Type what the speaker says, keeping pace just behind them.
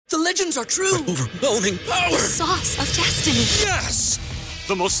The legends are true. Overwhelming power! Sauce of destiny. Yes!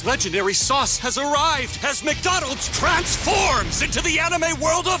 The most legendary sauce has arrived as McDonald's transforms into the anime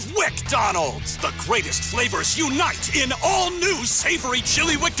world of WickDonald's. The greatest flavors unite in all new savory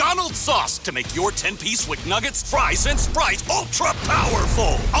chili McDonald's sauce to make your 10-piece Wick Nuggets, fries, and Sprite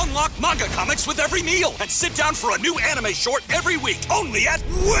ultra-powerful. Unlock manga comics with every meal and sit down for a new anime short every week only at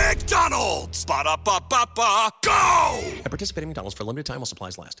WickDonald's. Ba-da-ba-ba-ba, go! At participating McDonald's for a limited time while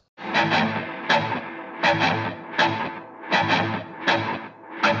supplies last.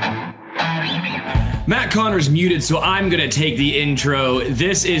 Matt Connor's muted, so I'm going to take the intro.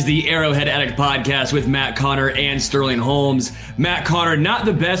 This is the Arrowhead Addict podcast with Matt Connor and Sterling Holmes. Matt Connor, not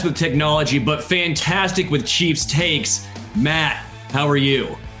the best with technology, but fantastic with Chiefs takes. Matt, how are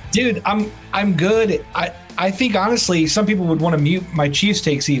you? Dude, I'm good. I think, honestly, some people would want to mute my Chiefs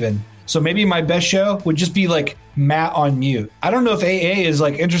takes even. So maybe my best show would just be like Matt on mute. I don't know if AA is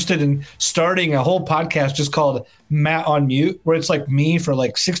like interested in starting a whole podcast just called Matt on mute, where it's like me for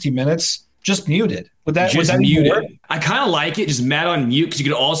like 60 minutes. Just muted. Would that mute work? it? I kind of like it, just Matt on mute, because you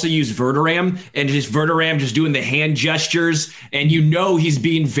could also use Verderam and just Verderam just doing the hand gestures, and you know he's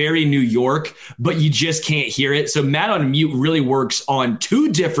being very New York, but you just can't hear it. So Matt on mute really works on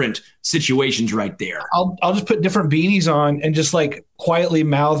two different situations right there. I'll just put different beanies on and just like quietly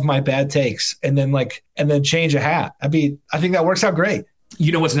mouth my bad takes and then change a hat. I think that works out great.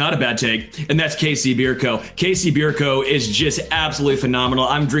 You know what's not a bad take, and that's KC Beer Co. KC Beer Co. is just absolutely phenomenal.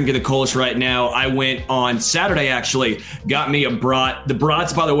 I'm drinking the Kolsch right now. I went on Saturday, actually, got me a brat. The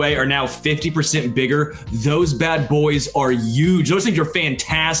brats, by the way, are now 50% bigger. Those bad boys are huge. Those things are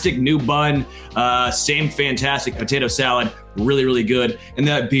fantastic. New bun, same fantastic potato salad. Really, really good. And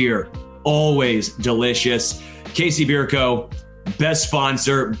that beer, always delicious. KC Beer Co., best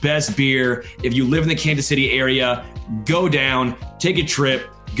sponsor, best beer. If you live in the Kansas City area, go down, take a trip,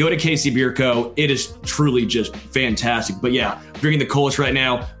 go to KC Beer Co. It is truly just fantastic. But yeah, drinking the Kolsch right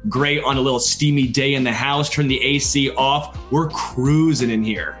now, great on a little steamy day in the house. Turn the AC off. We're cruising in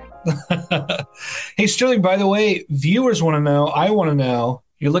here. Hey, Sterling, by the way, viewers want to know, I want to know,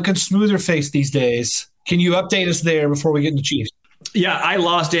 you're looking smoother faced these days. Can you update us there before we get into Chiefs? Yeah, I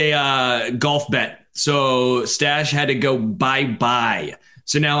lost a golf bet. So Stash had to go bye-bye.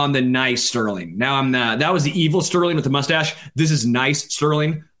 So now I'm the nice Sterling. Now I'm that was the evil Sterling with the mustache. This is nice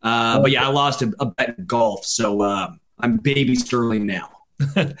Sterling. But yeah, I lost a bet in golf. So I'm baby Sterling now.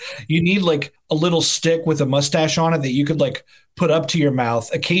 You need like a little stick with a mustache on it that you could like put up to your mouth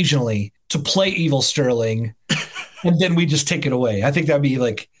occasionally to play evil Sterling. And then we just take it away. I think that'd be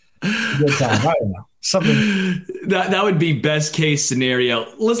like a good time. I don't know. Something that would be best case scenario.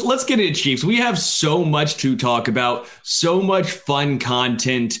 Let's get into Chiefs. We have so much to talk about, so much fun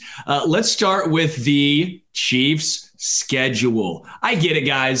content. Let's start with the Chiefs schedule. I get it,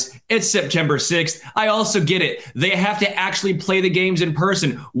 guys. It's September 6th. I also get it. They have to actually play the games in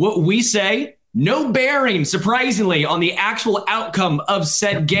person. What we say, no bearing, surprisingly, on the actual outcome of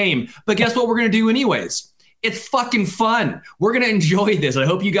said game. But guess what we're going to do anyways? It's fucking fun. We're going to enjoy this. I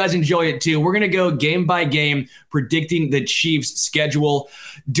hope you guys enjoy it too. We're going to go game by game predicting the Chiefs schedule.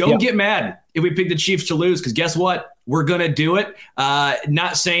 Don't get mad if we pick the Chiefs to lose, because guess what? We're going to do it.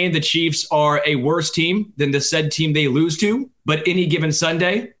 Not saying the Chiefs are a worse team than the said team they lose to, but any given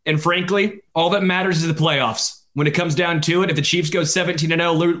Sunday. And frankly, all that matters is the playoffs. When it comes down to it, if the Chiefs go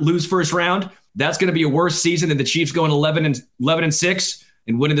 17-0, lose first round, that's going to be a worse season than the Chiefs going 11-6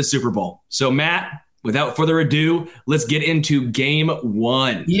 and winning the Super Bowl. So Matt, without further ado, let's get into game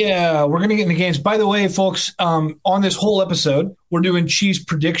one. Yeah, we're going to get into games. By the way, folks, on this whole episode, we're doing Chiefs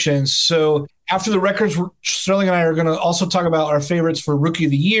predictions. So after the records, Sterling and I are going to also talk about our favorites for Rookie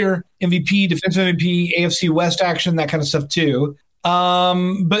of the Year, MVP, Defensive MVP, AFC West action, that kind of stuff too.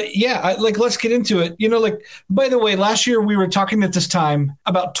 But yeah, let's get into it. You know, by the way, last year we were talking at this time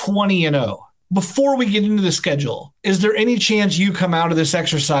about 20-0. Before we get into the schedule, is there any chance you come out of this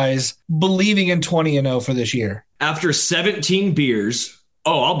exercise believing in 20-0 for this year? After 17 beers,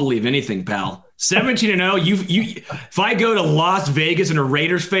 I'll believe anything, pal. 17-0. You. If I go to Las Vegas and a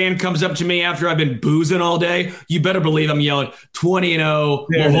Raiders fan comes up to me after I've been boozing all day, you better believe I'm yelling 20-0.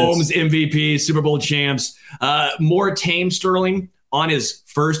 Mahomes MVP, Super Bowl champs. More tame Sterling on his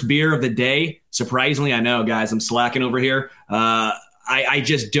first beer of the day. Surprisingly, I know, guys, I'm slacking over here. I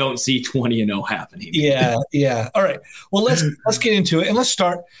just don't see 20-0 happening. Yeah. All right. Well, let's get into it. And let's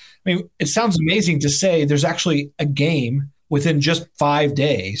start. I mean, it sounds amazing to say there's actually a game within just 5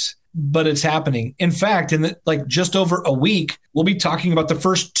 days, but it's happening. In fact, in just over a week, we'll be talking about the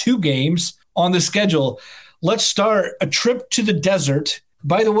first 2 games on the schedule. Let's start a trip to the desert.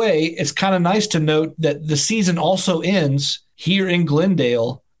 By the way, it's kind of nice to note that the season also ends here in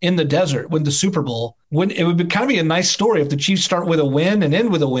Glendale in the desert, win the Super Bowl. It would kind of be a nice story if the Chiefs start with a win and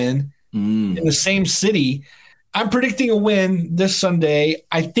end with a win in the same city. I'm predicting a win this Sunday.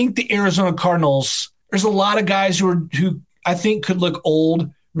 I think the Arizona Cardinals, there's a lot of guys who I think could look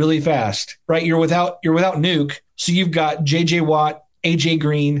old really fast, right? You're without Nuke. So you've got J.J. Watt, A.J.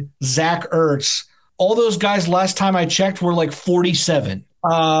 Green, Zach Ertz. All those guys last time I checked were like 47.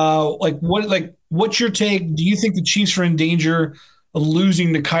 What's your take? Do you think the Chiefs are in danger of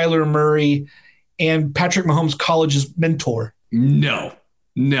losing to Kyler Murray and Patrick Mahomes' college's mentor? No.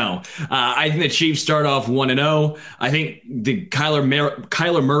 I think the Chiefs start off 1-0. I think the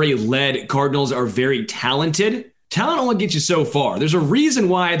Kyler Murray-led Cardinals are very talented. Talent only gets you so far. There's a reason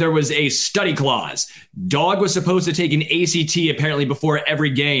why there was a study clause. Dog was supposed to take an ACT apparently before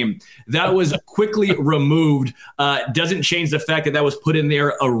every game. That was quickly removed. Doesn't change the fact that was put in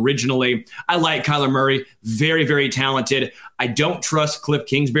there originally. I like Kyler Murray. Very, very talented. I don't trust Cliff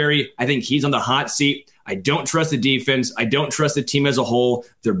Kingsbury. I think he's on the hot seat. I don't trust the defense. I don't trust the team as a whole.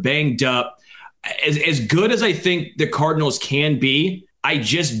 They're banged up. As good as I think the Cardinals can be, I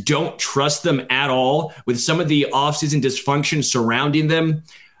just don't trust them at all with some of the offseason dysfunction surrounding them.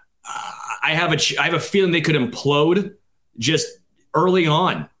 I have a feeling they could implode just early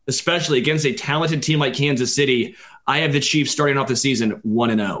on, especially against a talented team like Kansas City. I have the Chiefs starting off the season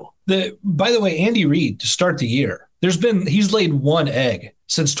 1-0. By the way, Andy Reid to start the year, he's laid one egg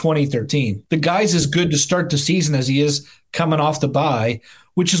since 2013. The guy's as good to start the season as he is coming off the bye,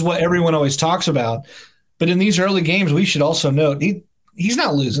 which is what everyone always talks about. But in these early games, we should also note he's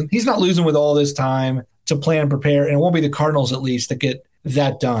not losing. He's not losing with all this time to plan and prepare, and it won't be the Cardinals at least that get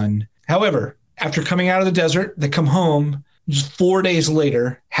that done. However, after coming out of the desert, they come home just 4 days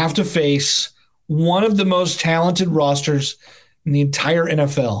later, have to face one of the most talented rosters in the entire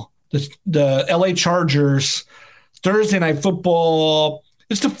NFL. The LA Chargers, Thursday Night Football.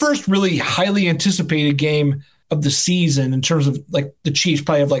 It's the first really highly anticipated game of the season in terms of like the Chiefs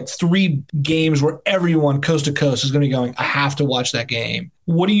probably have like 3 games where everyone coast to coast is going to be going, I have to watch that game.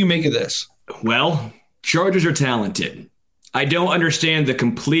 What do you make of this? Well, Chargers are talented. I don't understand the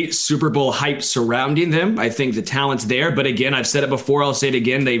complete Super Bowl hype surrounding them. I think the talent's there. But again, I've said it before. I'll say it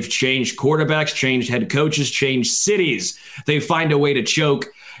again. They've changed quarterbacks, changed head coaches, changed cities. They find a way to choke.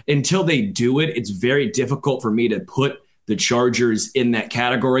 Until they do it, it's very difficult for me to put the Chargers in that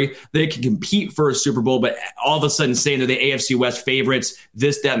category. They can compete for a Super Bowl, but all of a sudden saying they're the AFC West favorites,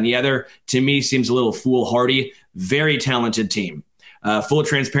 this, that, and the other, to me seems a little foolhardy. Very talented team. Full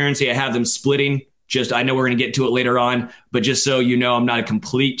transparency, I have them splitting. I know we're going to get to it later on, but just so you know, I'm not a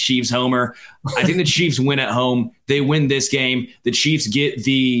complete Chiefs homer. I think the Chiefs win at home. They win this game. The Chiefs get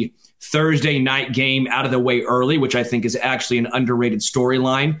the Thursday night game out of the way early, which I think is actually an underrated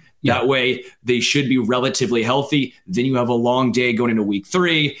storyline. Yeah. That way they should be relatively healthy. Then you have a long day going into week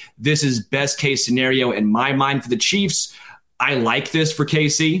 3. This is best case scenario in my mind for the Chiefs. I like this for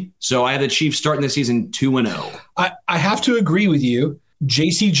KC. So I have the Chiefs starting the season 2-0. I have to agree with you.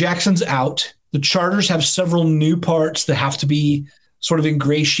 JC Jackson's out. The Chargers have several new parts that have to be sort of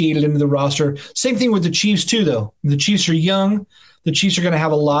ingratiated into the roster. Same thing with the Chiefs too, though. The Chiefs are young. The Chiefs are going to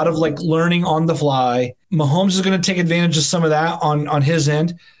have a lot of learning on the fly. Mahomes is going to take advantage of some of that on his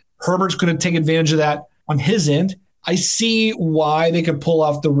end. Herbert's going to take advantage of that on his end. I see why they could pull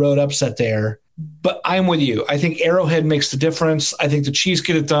off the road upset there, but I'm with you. I think Arrowhead makes the difference. I think the Chiefs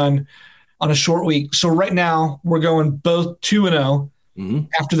get it done on a short week. So right now we're going both 2-0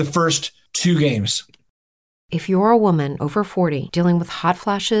 after the first 2 games. If you're a woman over 40 dealing with hot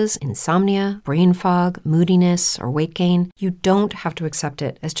flashes, insomnia, brain fog, moodiness, or weight gain, you don't have to accept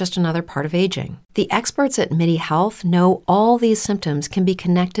it as just another part of aging. The experts at MIDI Health know all these symptoms can be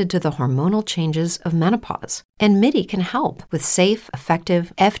connected to the hormonal changes of menopause. And MIDI can help with safe,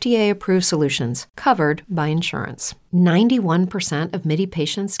 effective, FDA-approved solutions covered by insurance. 91% of MIDI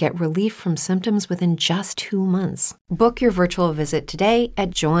patients get relief from symptoms within just 2 months. Book your virtual visit today at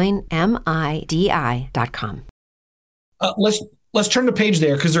joinmidi.com. Let's turn the page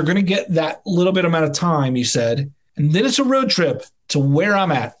there because they're going to get that little bit amount of time, you said. And then it's a road trip to where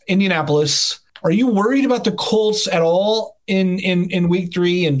I'm at, Indianapolis. Are you worried about the Colts at all in week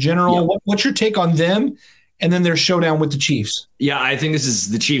 3 in general? Yeah. What's your take on them? And then their showdown with the Chiefs. Yeah, I think this is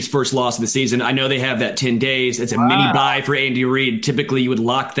the Chiefs' first loss of the season. I know they have that 10 days. It's a mini bye for Andy Reid. Typically, you would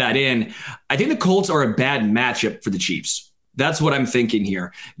lock that in. I think the Colts are a bad matchup for the Chiefs. That's what I'm thinking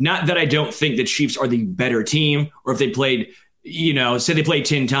here. Not that I don't think the Chiefs are the better team, or if they played, say they played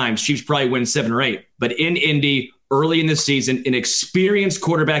 10 times, Chiefs probably win 7 or 8. But in Indy, early in the season, an experienced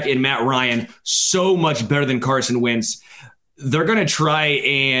quarterback in Matt Ryan, so much better than Carson Wentz. They're going to try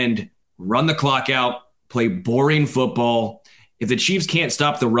and run the clock out, play boring football. If the Chiefs can't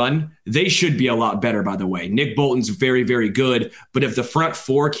stop the run, they should be a lot better, by the way. Nick Bolton's very, very good. But if the front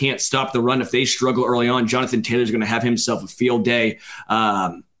four can't stop the run, if they struggle early on, Jonathan Taylor's going to have himself a field day.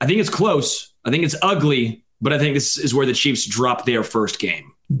 I think it's close. I think it's ugly. But I think this is where the Chiefs drop their first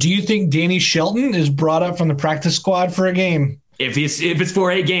game. Do you think Danny Shelton is brought up from the practice squad for a game? If it's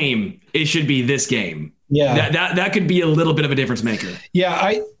for a game, it should be this game. Yeah. That could be a little bit of a difference maker.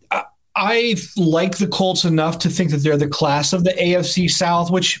 Yeah, I like the Colts enough to think that they're the class of the AFC South,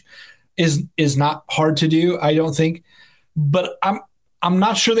 which is not hard to do, I don't think. But I'm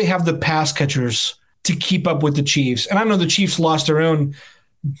not sure they have the pass catchers to keep up with the Chiefs. And I know the Chiefs lost their own,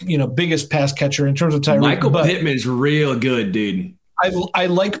 biggest pass catcher in terms of Tyreek. Michael Pittman's real good, dude. I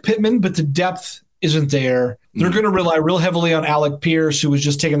like Pittman, but the depth isn't there. They're going to rely real heavily on Alec Pierce, who was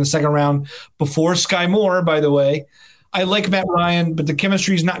just taken the second round before Sky Moore, by the way. I like Matt Ryan, but the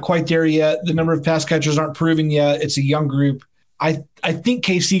chemistry is not quite there yet. The number of pass catchers aren't proven yet. It's a young group. I think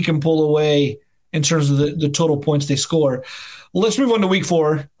KC can pull away in terms of the total points they score. Well, let's move on to week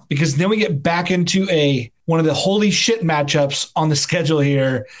 4, because then we get back into one of the holy shit matchups on the schedule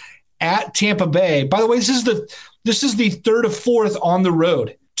here at Tampa Bay. By the way, this is the third or fourth on the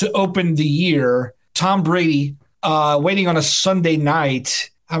road to open the year. Tom Brady waiting on a Sunday night.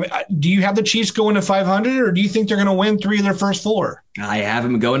 I mean, do you have the Chiefs going to 500, or do you think they're going to win 3 of their first 4? I have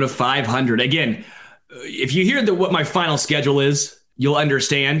them going to 500. Again, if you hear what my final schedule is, you'll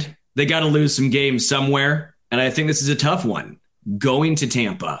understand. They got to lose some games somewhere, and I think this is a tough one. Going to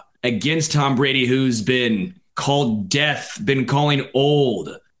Tampa against Tom Brady, who's been called death, been calling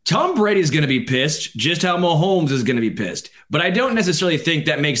old. Tom Brady's going to be pissed, just how Mahomes is going to be pissed. But I don't necessarily think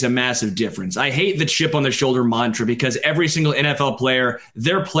that makes a massive difference. I hate the chip on the shoulder mantra, because every single NFL player,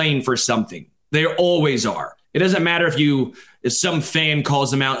 they're playing for something. They always are. It doesn't matter if some fan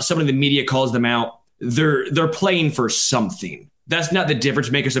calls them out, somebody in the media calls them out. They're playing for something. That's not the difference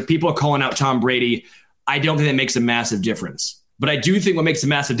maker. So people are calling out Tom Brady. I don't think that makes a massive difference. But I do think what makes a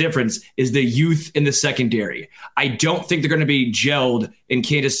massive difference is the youth in the secondary. I don't think they're going to be gelled in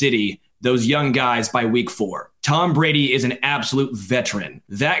Kansas City, those young guys, by week 4. Tom Brady is an absolute veteran.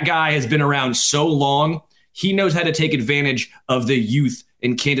 That guy has been around so long. He knows how to take advantage of the youth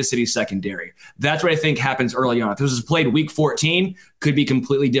in Kansas City secondary. That's what I think happens early on. If this was played week 14, could be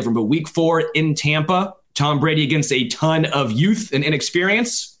completely different. But week 4 in Tampa, Tom Brady against a ton of youth and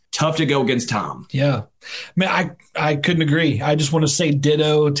inexperience, tough to go against Tom. Yeah. Man, I couldn't agree. I just want to say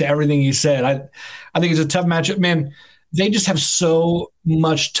ditto to everything you said. I think it's a tough matchup. Man, they just have so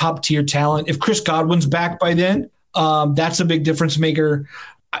much top-tier talent. If Chris Godwin's back by then, that's a big difference maker.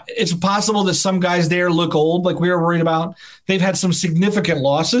 It's possible that some guys there look old, like we were worried about. They've had some significant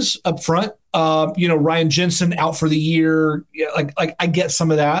losses up front. Ryan Jensen out for the year. Yeah, like I get some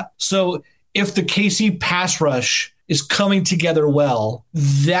of that. So if the KC pass rush is coming together well,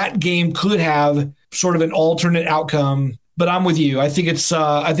 that game could have sort of an alternate outcome. But I'm with you. I think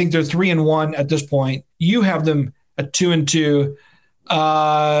I think they're 3-1 at this point. You have them at 2-2.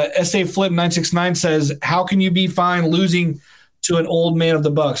 SA Flip 969 says, "How can you be fine losing to an old man of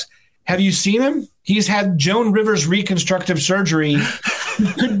the Bucs?" Have you seen him? He's had Joan Rivers reconstructive surgery.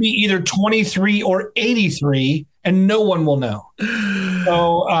 He could be either 23 or 83, and no one will know.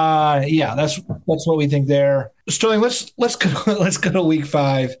 So yeah, that's what we think there. Sterling, let's go to week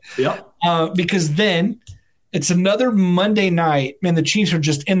 5. Yep. Because then it's another Monday night. Man, the Chiefs are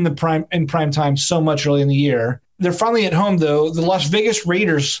just in prime time so much early in the year. They're finally at home though. The Las Vegas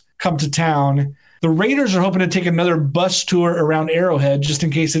Raiders come to town. The Raiders are hoping to take another bus tour around Arrowhead, just in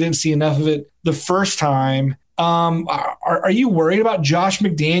case they didn't see enough of it the first time. Are you worried about Josh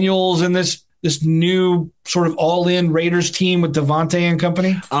McDaniels and this new sort of all-in Raiders team with Devontae and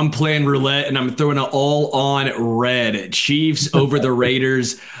company? I'm playing roulette, and I'm throwing it all on red. Chiefs over the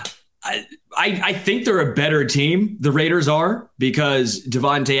Raiders. I think they're a better team, the Raiders are, because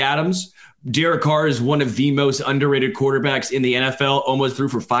Devontae Adams, Derek Carr is one of the most underrated quarterbacks in the NFL, almost threw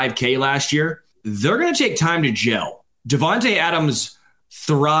for 5K last year. They're going to take time to gel. Devontae Adams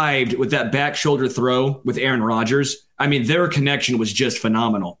thrived with that back shoulder throw with Aaron Rodgers. I mean, their connection was just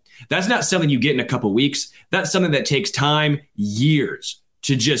phenomenal. That's not something you get in a couple weeks. That's something that takes time, years,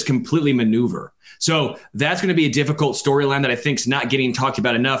 to just completely maneuver. So that's going to be a difficult storyline that I think is not getting talked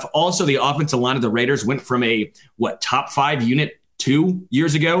about enough. Also, the offensive line of the Raiders went from a, top 5 unit 2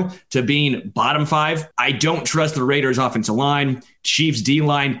 years ago to being bottom 5. I don't trust the Raiders offensive line. Chiefs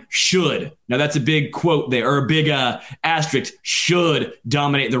D-line should. Now that's a big quote there, or a big asterisk, should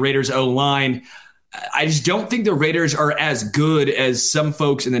dominate the Raiders O-line. I just don't think the Raiders are as good as some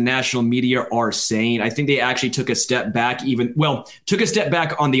folks in the national media are saying. I think they actually took a step back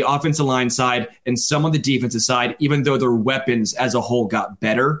on the offensive line side and some on the defensive side, even though their weapons as a whole got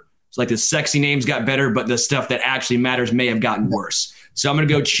better. It's like the sexy names got better, but the stuff that actually matters may have gotten worse. So I'm going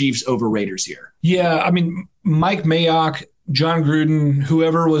to go Chiefs over Raiders here. Yeah, I mean, Mike Mayock, John Gruden,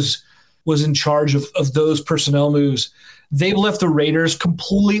 whoever was in charge of those personnel moves, they left the Raiders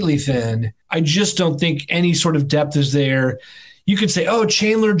completely thin. I just don't think any sort of depth is there. You could say, "Oh,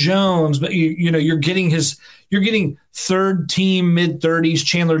 Chandler Jones," but you're getting third team mid-30s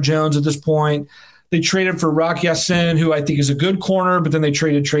Chandler Jones at this point. They traded for Rock Ya-Sin, who I think is a good corner, but then they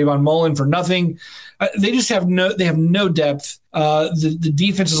traded Trayvon Mullen for nothing. They just have no depth. The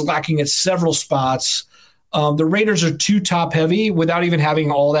defense is lacking at several spots. The Raiders are too top heavy without even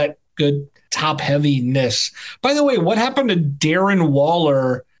having all that good top heaviness. By the way, what happened to Darren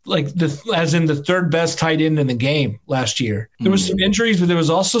Waller, as in the third best tight end in the game last year? There was some injuries, but there was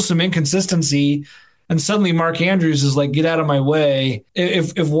also some inconsistency. And suddenly Mark Andrews is like, get out of my way.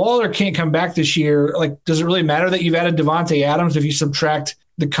 If Waller can't come back this year, does it really matter that you've added Devontae Adams if you subtract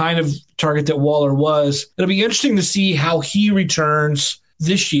the kind of target that Waller was? It'll be interesting to see how he returns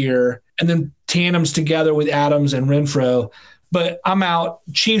this year and then tandems together with Adams and Renfrow. But I'm out.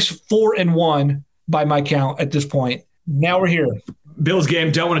 Chiefs 4-1 by my count at this point. Now we're here. Bills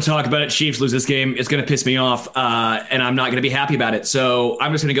game, don't want to talk about it. Chiefs lose this game. It's going to piss me off, and I'm not going to be happy about it. So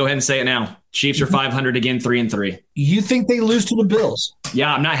I'm just going to go ahead and say it now. Chiefs are 500 again, 3-3. You think they lose to the Bills?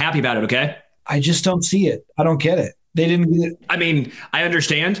 Yeah, I'm not happy about it, okay? I just don't see it. I don't get it. They didn't get it. I mean, I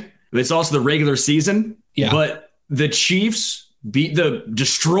understand. It's also the regular season. Yeah. But the Chiefs got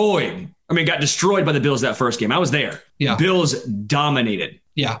destroyed by the Bills that first game. I was there. Yeah. Bills dominated.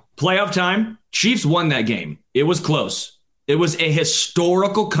 Yeah. Playoff time, Chiefs won that game. It was close. It was a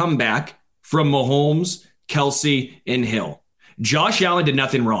historical comeback from Mahomes, Kelsey, and Hill. Josh Allen did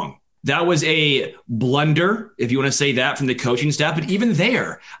nothing wrong. That was a blunder, if you want to say that, from the coaching staff. But even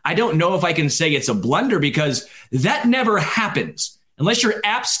there, I don't know if I can say it's a blunder because that never happens. Unless you're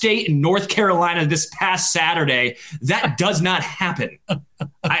App State in North Carolina this past Saturday, that does not happen.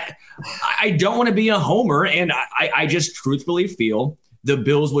 I don't want to be a homer, and I just truthfully feel the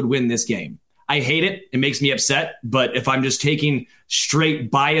Bills would win this game. I hate it. It makes me upset. But if I'm just taking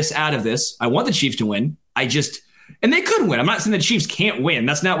straight bias out of this, I want the Chiefs to win. And they could win. I'm not saying the Chiefs can't win.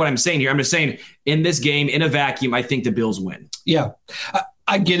 That's not what I'm saying here. I'm just saying in this game, in a vacuum, I think the Bills win. Yeah,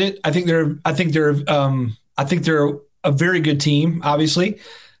 I get it. I think they're a very good team. Obviously,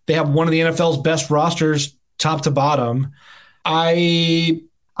 they have one of the NFL's best rosters, top to bottom. I'm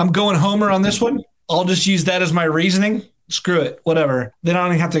going homer on this one. I'll just use that as my reasoning. Screw it, whatever. Then I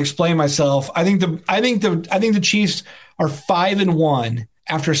don't even have to explain myself. I think the Chiefs are 5-1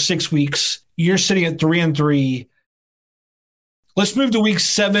 after 6 weeks. You're sitting at 3-3. Let's move to weeks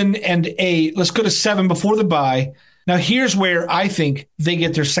 7 and 8. Let's go to 7 before the bye. Now, here's where I think they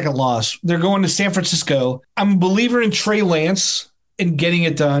get their second loss. They're going to San Francisco. I'm a believer in Trey Lance and getting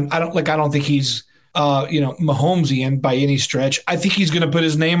it done. I don't think he's Mahomesian by any stretch. I think he's going to put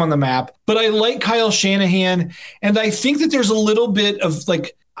his name on the map. But I like Kyle Shanahan, and I think that there's a little bit of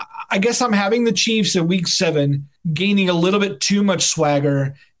I guess I'm having the Chiefs in week 7 gaining a little bit too much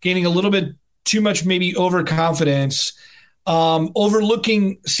swagger, gaining a little bit too much maybe overconfidence,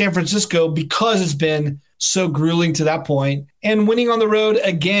 overlooking San Francisco because it's been so grueling to that point, and winning on the road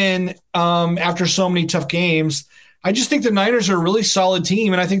again after so many tough games. I just think the Niners are a really solid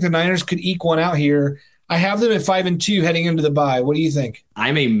team, and I think the Niners could eke one out here. I have them at 5-2 heading into the bye. What do you think?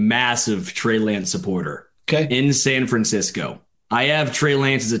 I'm a massive Trey Lance supporter. Okay. In San Francisco. I have Trey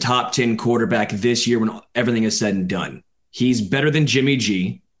Lance as a top 10 quarterback this year when everything is said and done. He's better than Jimmy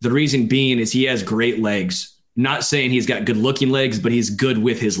G. The reason being is he has great legs. Not saying he's got good-looking legs, but he's good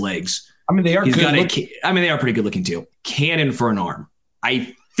with his legs. I mean, they are they are pretty good looking too. Cannon for an arm.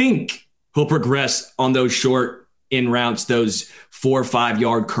 I think he'll progress on those short in routes, those 4 or 5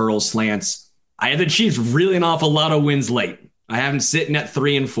 yard curls, slants. I have the Chiefs reeling off a lot of wins late. I have them sitting at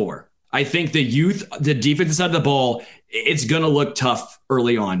 3-4. I think the defensive side of the ball, it's going to look tough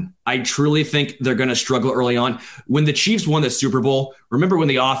early on. I truly think they're going to struggle early on. When the Chiefs won the Super Bowl, remember when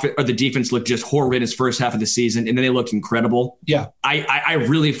the defense looked just horrid in its first half of the season, and then they looked incredible? Yeah. I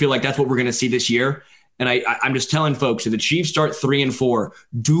really feel like that's what we're going to see this year. And I'm just telling folks, if the Chiefs start 3-4,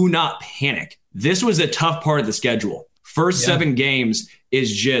 do not panic. This was a tough part of the schedule. First 7 games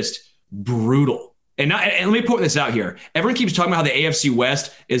is just brutal. And let me point this out here. Everyone keeps talking about how the AFC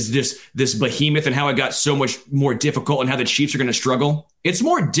West is this behemoth and how it got so much more difficult and how the Chiefs are going to struggle. It's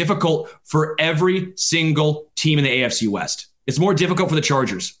more difficult for every single team in the AFC West. It's more difficult for the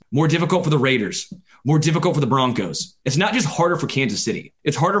Chargers, more difficult for the Raiders, more difficult for the Broncos. It's not just harder for Kansas City.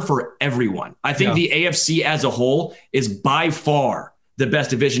 It's harder for everyone. I think the AFC as a whole is by far the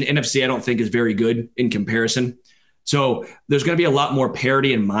best division. NFC, I don't think, is very good in comparison. So there's going to be a lot more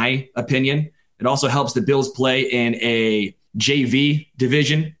parity, in my opinion. It also helps the Bills play in a JV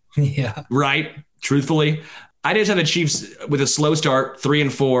division. Yeah. Right? Truthfully. I just have the Chiefs with a slow start,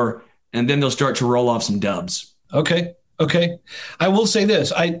 3-4, and then they'll start to roll off some dubs. Okay. I will say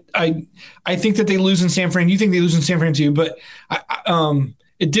this. I think that they lose in San Fran. You think they lose in San Fran too, but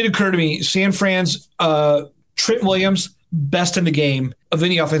it did occur to me, San Fran's Trent Williams, best in the game of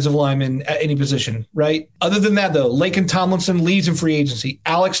any offensive lineman at any position, right? Other than that, though, Laken Tomlinson leaves in free agency.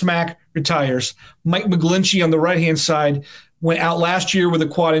 Alex Mack retires. Mike McGlinchey on the right-hand side went out last year with a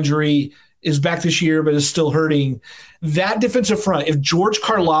quad injury, is back this year, but is still hurting. That defensive front, if George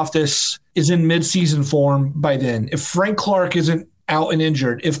Karlaftis is in midseason form by then, if Frank Clark isn't out and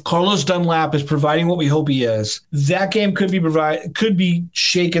injured, if Carlos Dunlap is providing what we hope he is, that game could be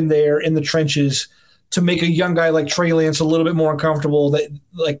shaken there in the trenches to make a young guy like Trey Lance a little bit more uncomfortable,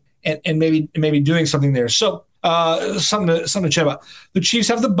 and maybe doing something there. So something to chat about. The Chiefs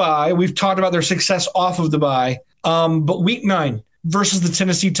have the bye. We've talked about their success off of the bye, but Week 9 versus the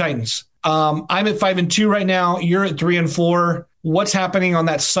Tennessee Titans. I'm at 5-2 right now. You're at 3-4. What's happening on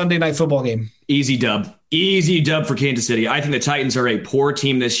that Sunday night football game? Easy dub For Kansas City. I think the Titans are a poor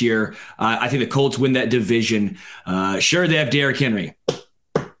team this year. I think the Colts win that division. Sure, they have Derrick Henry.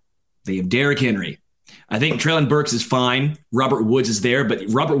 I think Treylon Burks is fine. Robert Woods is there, but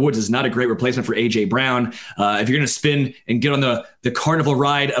Robert Woods is not a great replacement for A.J. Brown. If you're going to spin and get on the carnival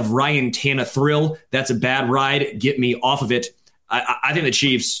ride of Ryan Tannehill, that's a bad ride. Get me off of it. I think the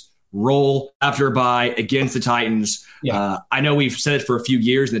Chiefs roll after a bye against the Titans. Yeah. I know we've said it for a few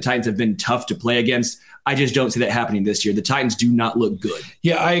years, and the Titans have been tough to play against. I just don't see that happening this year. The Titans do not look good.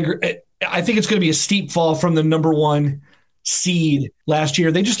 Yeah, I agree. I think it's going to be a steep fall from the number 1 seed last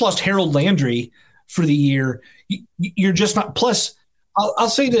year. They just lost Harold Landry for the year. You're just not. Plus, I'll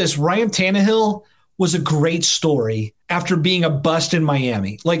say this: Ryan Tannehill was a great story after being a bust in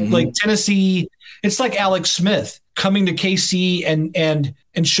Miami. Like Tennessee, it's like Alex Smith coming to KC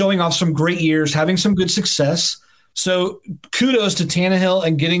and showing off some great years, having some good success. So kudos to Tannehill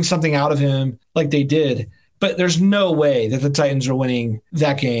and getting something out of him like they did. But there's no way that the Titans are winning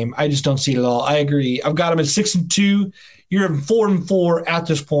that game. I just don't see it at all. I agree. I've got them at 6-2. You're at 4-4 at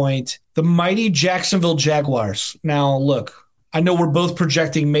this point. The mighty Jacksonville Jaguars. Now, look, I know we're both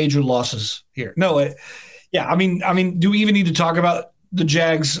projecting major losses here. I mean, do we even need to talk about the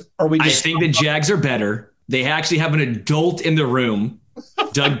Jags? I think the Jags are better. They actually have an adult in the room,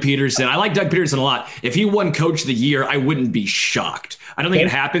 Doug Peterson. I like Doug Peterson a lot. If he won Coach of the Year, I wouldn't be shocked. I don't think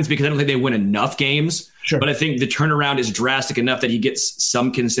it happens because I don't think they win enough games. Sure. But I think the turnaround is drastic enough that he gets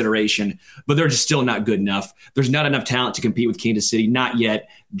some consideration, but they're just still not good enough. There's not enough talent to compete with Kansas City. Not yet.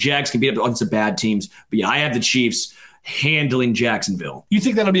 Jags can beat up on some bad teams. But yeah, I have the Chiefs handling Jacksonville. You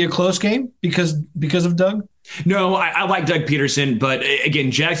think that'll be a close game because of Doug? No, I like Doug Peterson, but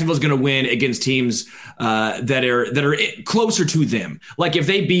again, Jacksonville's going to win against teams that are closer to them. Like if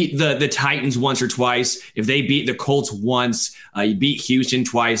they beat the Titans once or twice, if they beat the Colts once, you beat Houston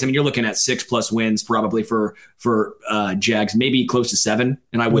twice. I mean, you're looking at 6+ wins probably for Jags, maybe close to 7,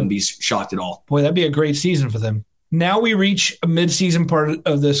 and I wouldn't be shocked at all. Boy, that'd be a great season for them. Now we reach a midseason part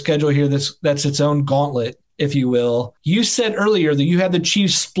of the schedule here. That's its own gauntlet, if you will. You said earlier that you had the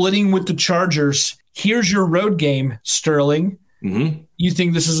Chiefs splitting with the Chargers. Here's your road game, Sterling. Mm-hmm. You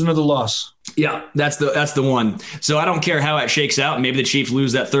think this is another loss? Yeah, that's the one. So I don't care how it shakes out. Maybe the Chiefs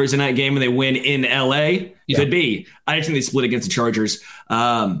lose that Thursday night game and they win in LA. Yeah. Could be. I just think they split against the Chargers.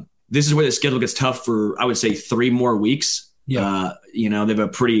 This is where the schedule gets tough for, I would say, 3 more weeks. Yeah. They have a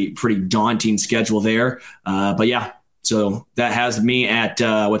pretty daunting schedule there. But yeah, so that has me at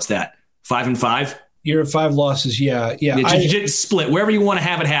what's that? 5-5. You're at 5 losses. Yeah. Just split wherever you want to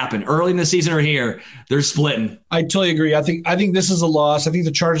have it happen, early in the season or here. They're splitting. I totally agree. I think this is a loss. I think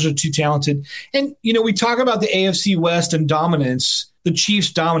the Chargers are too talented. And we talk about the AFC West and dominance, the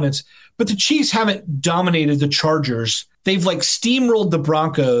Chiefs' dominance, but the Chiefs haven't dominated the Chargers. They've steamrolled the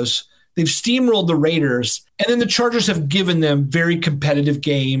Broncos. They've steamrolled the Raiders, and then the Chargers have given them very competitive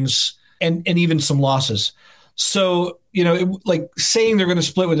games and even some losses. So, saying they're going to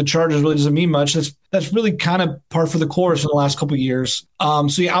split with the Chargers really doesn't mean much. That's really kind of par for the course in the last couple of years. So,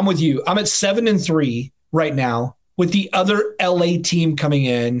 yeah, I'm with you. I'm at 7-3 right now with the other LA team coming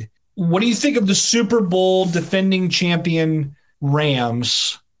in. What do you think of the Super Bowl defending champion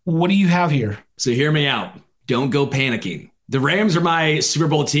Rams? What do you have here? So hear me out. Don't go panicking. The Rams are my Super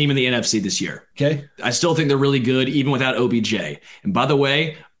Bowl team in the NFC this year. Okay. I still think they're really good, even without OBJ. And by the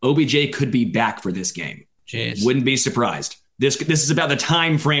way, OBJ could be back for this game. Jeez. Wouldn't be surprised. This is about the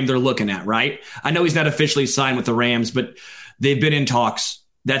time frame they're looking at, right? I know he's not officially signed with the Rams, but they've been in talks.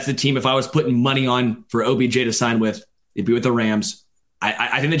 That's the team. If I was putting money on for OBJ to sign with, it'd be with the Rams.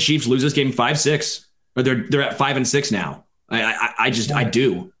 I think the Chiefs lose this game 5-6, or they're at 5-6 now. I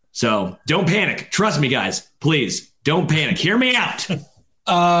do. So don't panic. Trust me, guys. Please don't panic. Hear me out.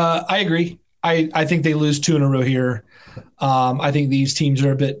 I agree. I think they lose 2 in a row here. I think these teams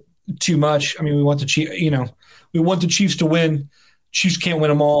are a bit too much. I mean, we want the Chiefs to win. Chiefs can't win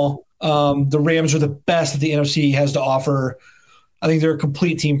them all. The Rams are the best that the NFC has to offer. I think they're a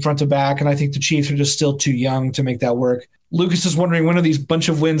complete team front to back, and I think the Chiefs are just still too young to make that work. Lucas is wondering, when are these bunch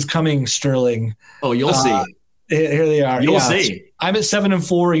of wins coming, Sterling? Oh, you'll see. Here they are. You'll see. I'm at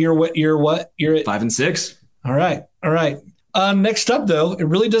 7-4. You're what? You're at 5-6. All right. Next up, though, it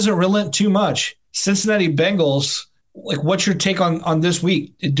really doesn't relent too much. Cincinnati Bengals. Like, what's your take on this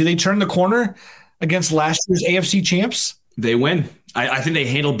week? Do they turn the corner against last year's AFC champs? They win. I think they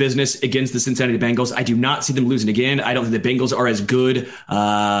handle business against the Cincinnati Bengals. I do not see them losing again. I don't think the Bengals are as good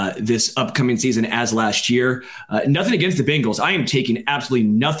this upcoming season as last year. Nothing against the Bengals. I am taking absolutely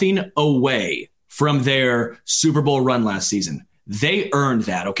nothing away from their Super Bowl run last season. They earned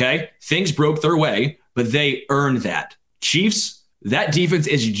that, okay? Things broke their way, but they earned that. Chiefs, that defense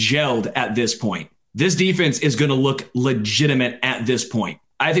is gelled at this point. This defense is going to look legitimate at this point.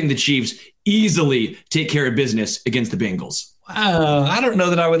 I think the Chiefs easily take care of business against the Bengals. I don't know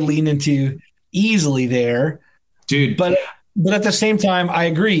that I would lean into easily there, dude. But at the same time, I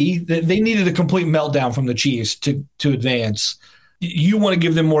agree that they needed a complete meltdown from the Chiefs to advance. You want to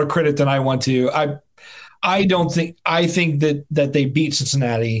give them more credit than I want to. I think that they beat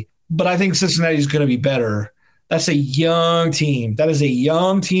Cincinnati, but I think Cincinnati is going to be better. That's a young team. That is a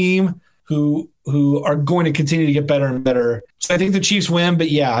young team who are going to continue to get better and better. So I think the Chiefs win, but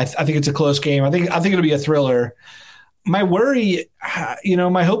yeah, I think it's a close game. I think it'll be a thriller. My worry,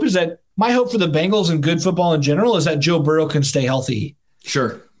 my hope for the Bengals and good football in general is that Joe Burrow can stay healthy.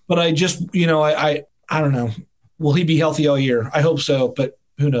 Sure. But I just, I don't know. Will he be healthy all year? I hope so, but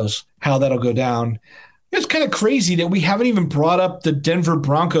who knows how that'll go down. It's kind of crazy that we haven't even brought up the Denver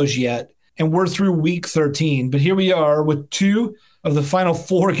Broncos yet, and we're through week 13. But here we are with 2 of the final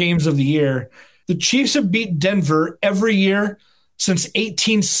 4 games of the year. The Chiefs have beat Denver every year since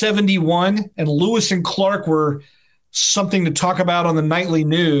 1871, and Lewis and Clark were something to talk about on the nightly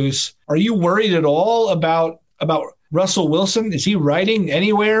news. Are you worried at all about Russell Wilson? Is he riding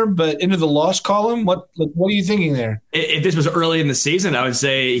anywhere but into the loss column? What are you thinking there? If this was early in the season, I would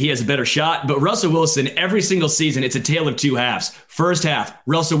say he has a better shot. But Russell Wilson, every single season, it's a tale of 2 halves. First half,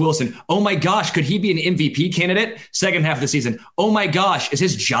 Russell Wilson, oh my gosh, could he be an MVP candidate? Second half of the season, oh my gosh, is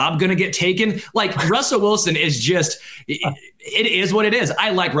his job going to get taken? Like, Russell Wilson is just, it is what it is. I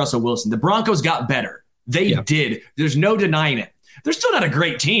like Russell Wilson. The Broncos got better. They did. There's no denying it. They're still not a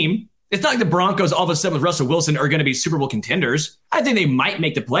great team. It's not like the Broncos all of a sudden with Russell Wilson are going to be Super Bowl contenders. I think they might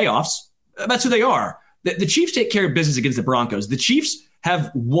make the playoffs. That's who they are. The Chiefs take care of business against the Broncos. The Chiefs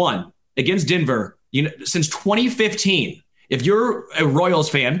have won against Denver since 2015. If you're a Royals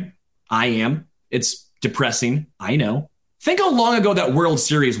fan, I am. It's depressing. I know. Think how long ago that World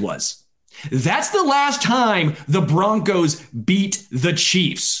Series was. That's the last time the Broncos beat the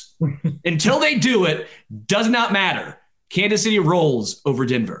Chiefs. Until they do it, does not matter. Kansas City rolls over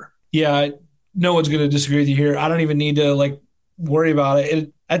Denver. Yeah, no one's going to disagree with you here. I don't even need to worry about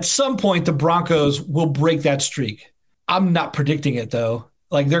it. At some point, the Broncos will break that streak. I'm not predicting it though.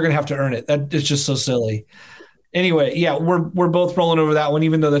 They're going to have to earn it. It's just so silly. Anyway, yeah, we're both rolling over that one,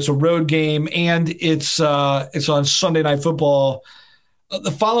 even though that's a road game and it's on Sunday Night Football. The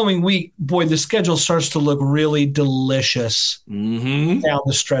following week, boy, the schedule starts to look really delicious down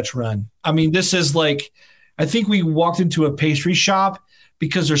the stretch run. I mean, this is I think we walked into a pastry shop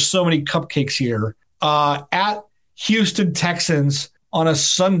because there's so many cupcakes here. At Houston Texans on a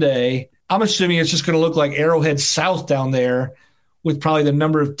Sunday, I'm assuming it's just going to look like Arrowhead South down there with probably the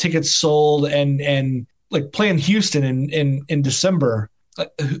number of tickets sold and playing Houston in December.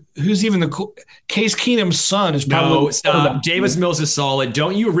 Who's even Case Keenum's son is probably. No, stop. Davis Mills is solid.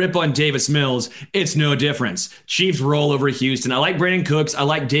 Don't you rip on Davis Mills. It's no difference. Chiefs roll over Houston. I like Brandon Cooks. I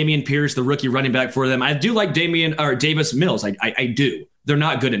like Dameon Pierce, the rookie running back for them. I do like Davis Mills. I do. They're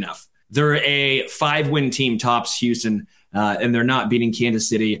not good enough. They're a 5-win team tops Houston, and they're not beating Kansas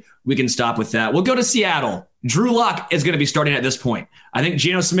City. We can stop with that. We'll go to Seattle. Drew Lock is going to be starting at this point. I think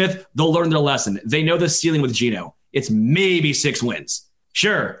Geno Smith, they'll learn their lesson. They know the ceiling with Geno. It's maybe 6 wins.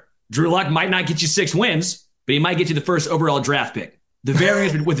 Sure, Drew Lock might not get you 6 wins, but he might get you the first overall draft pick. The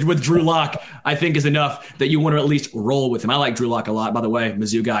variance with Drew Lock, I think, is enough that you want to at least roll with him. I like Drew Lock a lot, by the way,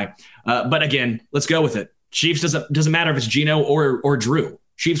 Mizzou guy. But again, let's go with it. Chiefs doesn't matter if it's Geno or Drew.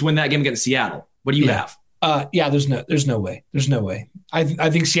 Chiefs win that game against Seattle. What do you have? There's no way. There's no way. I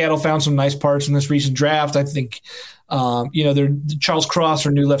think Seattle found some nice parts in this recent draft. I think, Charles Cross,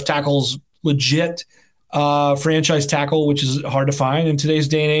 their new left tackle's legit franchise tackle, which is hard to find in today's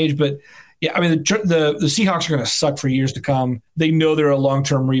day and age. But yeah, I mean, the Seahawks are going to suck for years to come. They know they're a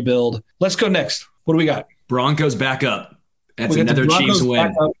long-term rebuild. Let's go next. What do we got? Broncos back up. That's another Chiefs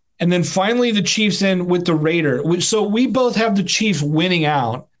win. And then finally the Chiefs in with the Raiders. So we both have the Chiefs winning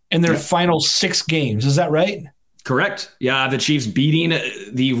out in their final 6 games. Is that right? Correct. Yeah, the Chiefs beating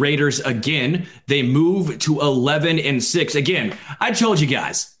the Raiders again. They move to 11-6. Again, I told you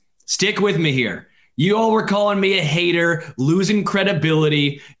guys, stick with me here. You all were calling me a hater, losing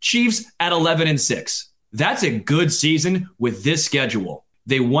credibility. Chiefs at 11-6. That's a good season with this schedule.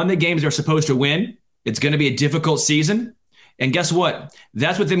 They won the games they're supposed to win. It's going to be a difficult season. And guess what?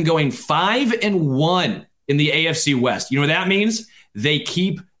 That's with them going 5-1 in the AFC West. You know what that means? They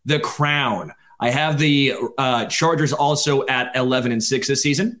keep the crown. I have the Chargers also at 11-6 this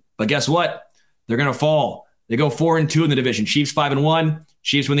season. But guess what? They're going to fall. They go 4-2 in the division. Chiefs 5-1.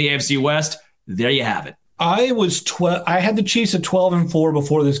 Chiefs win the AFC West. There you have it. I had the Chiefs at 12-4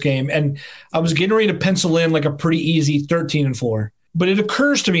 before this game, and I was getting ready to pencil in like a pretty easy 13-4. But it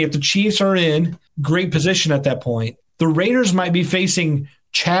occurs to me if the Chiefs are in great position at that point, the Raiders might be facing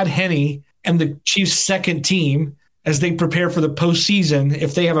Chad Henne and the Chiefs' second team as they prepare for the postseason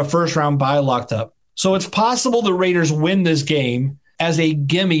if they have a first-round bye locked up. So it's possible the Raiders win this game as a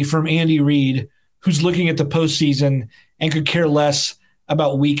gimme from Andy Reid, who's looking at the postseason and could care less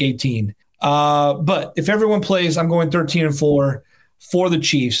about Week 18. But if everyone plays, I'm going 13-4 for the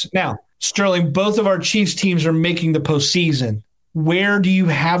Chiefs. Now, Sterling, both of our Chiefs teams are making the postseason. Where do you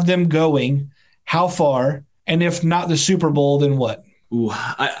have them going? How far? And if not the Super Bowl, then what?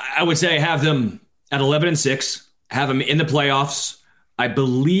 I would say I have them at 11-6, have them in the playoffs. I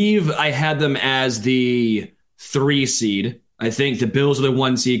believe I had them as the 3 seed. I think the Bills are the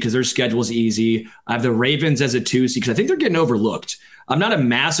 1 seed because their schedule is easy. I have the Ravens as a 2 seed because I think they're getting overlooked. I'm not a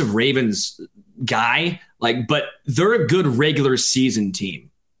massive Ravens guy, but they're a good regular season team,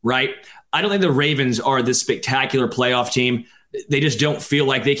 right? I don't think the Ravens are this spectacular playoff team. They just don't feel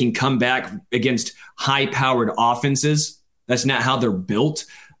like they can come back against high-powered offenses. That's not how they're built.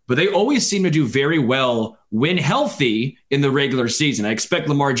 But they always seem to do very well when healthy in the regular season. I expect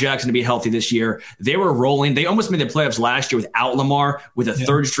Lamar Jackson to be healthy this year. They were rolling. They almost made the playoffs last year without Lamar, with a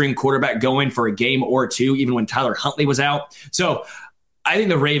third-string quarterback going for a game or two, even when Tyler Huntley was out. So I think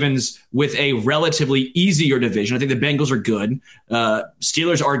the Ravens with a relatively easier division. I think the Bengals are good.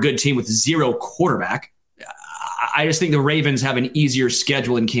 Steelers are a good team with 0 quarterback. I just think the Ravens have an easier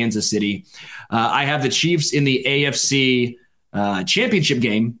schedule in Kansas City. I have the Chiefs in the AFC championship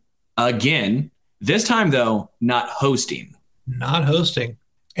game again. This time, though, not hosting. Not hosting.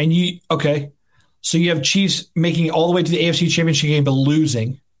 And so you have Chiefs making it all the way to the AFC championship game, but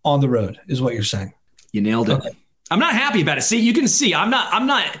losing on the road is what you're saying. You nailed it. Okay. I'm not happy about it. See, you can see I'm not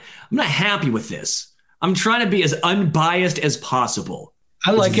happy with this. I'm trying to be as unbiased as possible.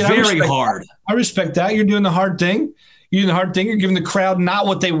 I like it. Very hard. I respect that. You're doing the hard thing. You're giving the crowd not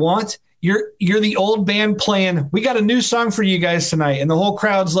what they want. You're the old band playing, we got a new song for you guys tonight. And the whole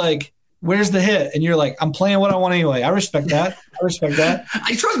crowd's like, where's the hit? And you're like, I'm playing what I want anyway. I respect that. Trust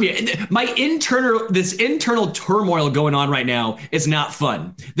me, this internal turmoil going on right now is not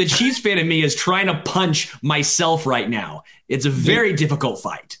fun. The Chiefs fan in me is trying to punch myself right now. It's a very difficult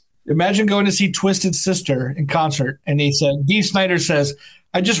fight. Imagine going to see Twisted Sister in concert, and Dee Snider says,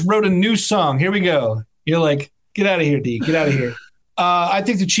 I just wrote a new song. Here we go. You're like, get out of here, Dee. Get out of here. I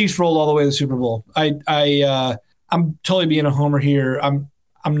think the Chiefs rolled all the way to the Super Bowl. I'm totally being a homer here.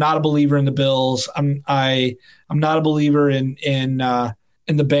 I'm not a believer in the Bills. I'm not a believer in the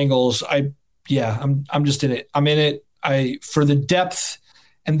Bengals. I'm just in it. I'm in it. For the depth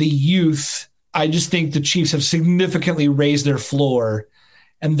and the youth, I just think the Chiefs have significantly raised their floor,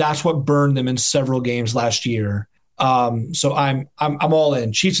 and that's what burned them in several games last year. So I'm all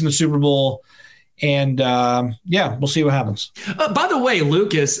in. Chiefs in the Super Bowl. And we'll see what happens. By the way,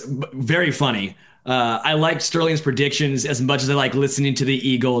 Lucas, very funny. I like Sterling's predictions as much as I like listening to the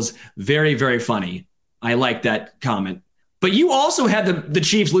Eagles. Very, very funny. I like that comment. But you also had the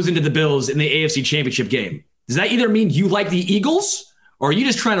Chiefs losing to the Bills in the AFC Championship game. Does that either mean you like the Eagles, or are you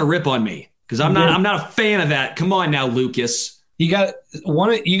just trying to rip on me? Because I'm not a fan of that. Come on now, Lucas. You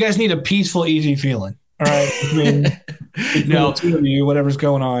guys need a peaceful, easy feeling. All right. Between no, the two of you, whatever's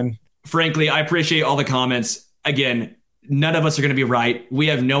going on. frankly, I appreciate all the comments. Again, none of us are going to be right. We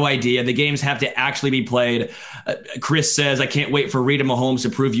have no idea. The games have to actually be played. Chris says, I can't wait for Rita Mahomes to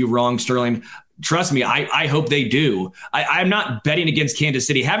prove you wrong, Sterling. Trust me, I hope they do. I'm not betting against Kansas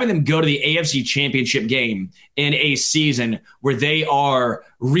City. Having them go to the AFC Championship game in a season where they are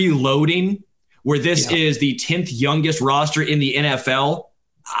reloading, where this is the 10th youngest roster in the NFL,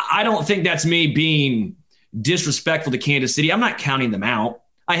 I don't think that's me being disrespectful to Kansas City. I'm not counting them out.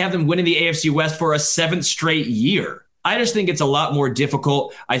 I have them winning the AFC West for a 7th straight year. I just think it's a lot more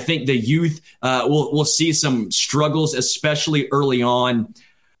difficult. I think the youth will see some struggles, especially early on.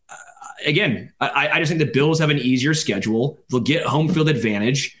 Again, I just think the Bills have an easier schedule. They'll get home field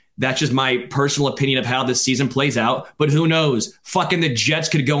advantage. That's just my personal opinion of how this season plays out. But who knows? Fucking the Jets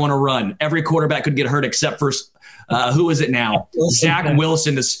could go on a run. Every quarterback could get hurt except for, who is it now? Zach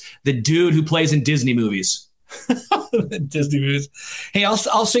Wilson, the dude who plays in Disney movies. Disney movies. Hey, I'll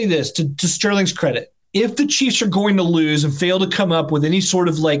say this to Sterling's credit. If the Chiefs are going to lose and fail to come up with any sort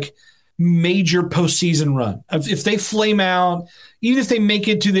of like major postseason run, if they flame out, even if they make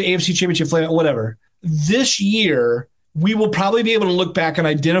it to the AFC Championship, flame out, whatever, this year we will probably be able to look back and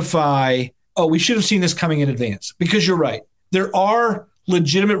identify, oh, we should have seen this coming in advance. Because you're right. There are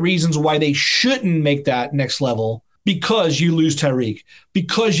legitimate reasons why they shouldn't make that next level, because you lose Tyreek,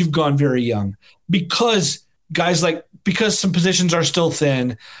 because you've gone very young, because some positions are still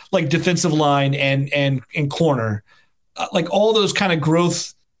thin, like defensive line and corner, like all those kind of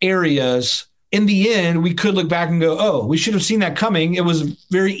growth areas. In the end, we could look back and go, oh, we should have seen that coming. It was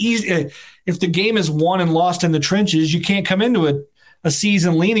very easy. If the game is won and lost in the trenches, you can't come into a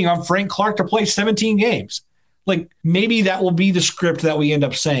season leaning on Frank Clark to play 17 games. Like maybe that will be the script that we end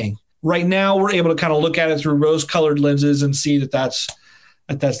up saying. Right now, we're able to kind of look at it through rose-colored lenses and see that that's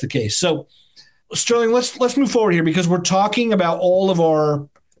the case. So, Sterling, let's move forward here because we're talking about all of our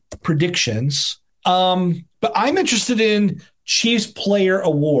predictions. But I'm interested in Chiefs Player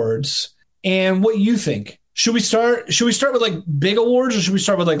Awards and what you think. Should we start with like big awards or should we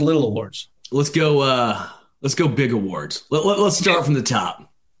start with like little awards? Let's go big awards. Let's start from the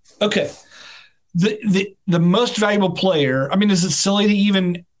top. Okay. The most valuable player. I mean, is it silly to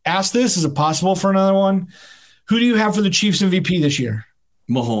even ask this? Is it possible for another one? Who do you have for the Chiefs MVP this year?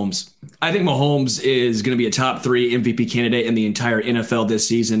 Mahomes. I think Mahomes is going to be a top 3 MVP candidate in the entire NFL this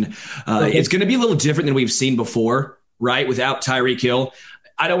season. It's going to be a little different than we've seen before, right? Without Tyreek Hill.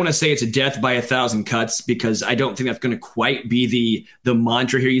 I don't want to say it's a death by 1,000 cuts because I don't think that's going to quite be the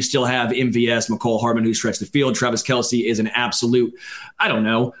mantra here. You still have MVS, McCall Hardman, who stretched the field. Travis Kelce is an absolute, I don't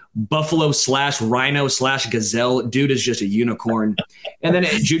know, buffalo / rhino / gazelle. Dude is just a unicorn. And then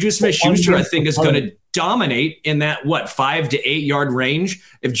Juju Smith-Schuster, I think, is going to dominate in that, 5 to 8 yard range.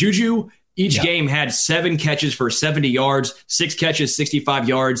 If Juju each game had 7 catches for 70 yards, 6 catches, 65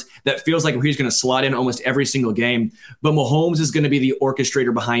 yards. That feels like he's going to slot in almost every single game. But Mahomes is going to be the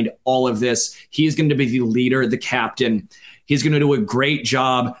orchestrator behind all of this. He's going to be the leader, the captain. He's going to do a great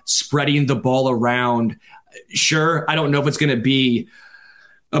job spreading the ball around. Sure, I don't know if it's going to be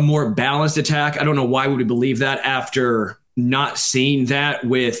a more balanced attack. I don't know why we would believe that after not seeing that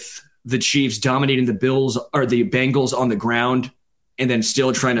with the Chiefs dominating the Bills or the Bengals on the ground and then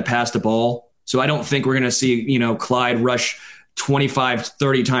still trying to pass the ball. So I don't think we're going to see, Clyde rush 25,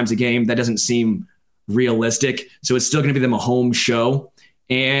 30 times a game. That doesn't seem realistic. So it's still going to be the Mahomes show.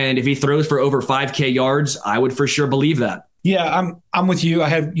 And if he throws for over 5K yards, I would for sure believe that. Yeah, I'm with you. I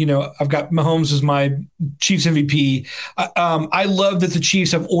have, I've got Mahomes as my Chiefs MVP. I love that the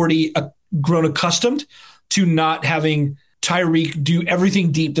Chiefs have already grown accustomed to not having Tyreek do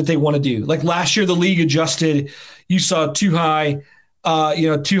everything deep that they want to do. Like last year, the league adjusted. You saw too high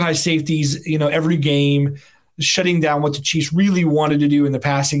safeties, every game, shutting down what the Chiefs really wanted to do in the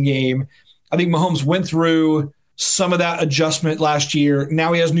passing game. I think Mahomes went through some of that adjustment last year.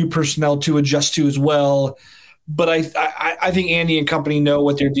 Now he has new personnel to adjust to as well. But I think Andy and company know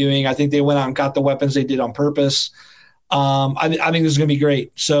what they're doing. I think they went out and got the weapons they did on purpose. I think this is going to be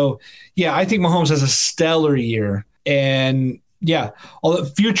great. So, yeah, I think Mahomes has a stellar year. And, yeah, although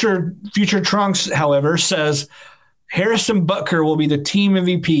Future Trunks, however, says Harrison Butker will be the team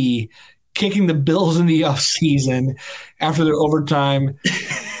MVP, kicking the Bills in the offseason after their overtime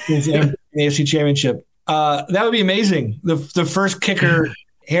in the AFC Championship. That would be amazing. The first kicker –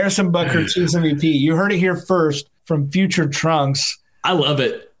 Harrison Butker, Chiefs MVP. You heard it here first from Future Trunks. I love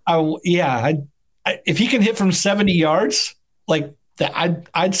it. If he can hit from 70 yards, like that,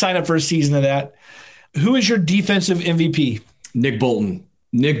 I'd sign up for a season of that. Who is your defensive MVP? Nick Bolton.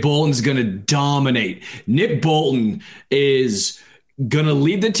 Nick Bolton's going to dominate. Nick Bolton is going to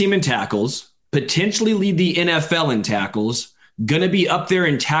lead the team in tackles, potentially lead the NFL in tackles, going to be up there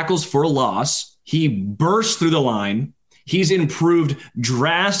in tackles for a loss. He bursts through the line. He's improved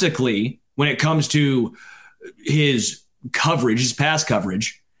drastically when it comes to his coverage, his pass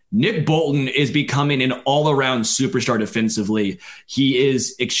coverage. Nick Bolton is becoming an all-around superstar defensively. He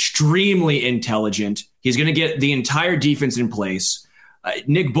is extremely intelligent. He's going to get the entire defense in place.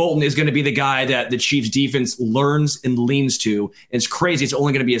 Nick Bolton is going to be the guy that the Chiefs defense learns and leans to. It's crazy. It's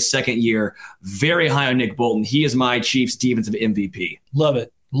only going to be a second year. Very high on Nick Bolton. He is my Chiefs defensive MVP. Love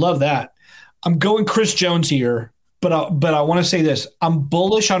it. Love that. I'm going Chris Jones here, but I want to say this. I'm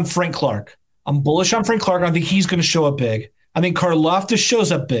bullish on Frank Clark. I think he's going to show up big. I think Karlaftis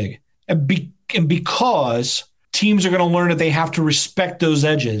shows up big. And because teams are going to learn that they have to respect those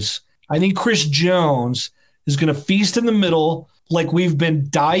edges, I think Chris Jones is going to feast in the middle like we've been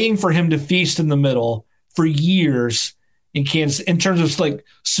dying for him to feast in the middle for years in Kansas in terms of like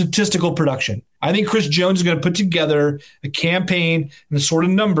statistical production. I think Chris Jones is going to put together a campaign and the sort of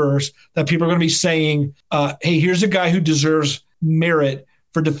numbers that people are going to be saying, hey, here's a guy who deserves merit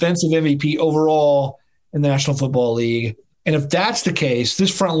for defensive MVP overall in the National Football League. And if that's the case,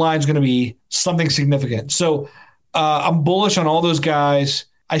 this front line is going to be something significant. So I'm bullish on all those guys.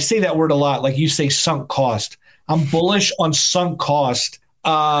 I say that word a lot, like you say sunk cost. I'm bullish on sunk cost.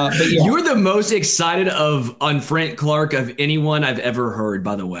 But yeah. You're the most excited on Frank Clark of anyone I've ever heard,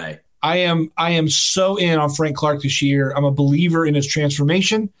 by the way. I am so in on Frank Clark this year. I'm a believer in his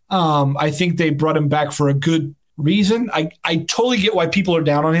transformation. I think they brought him back for a good reason. I totally get why people are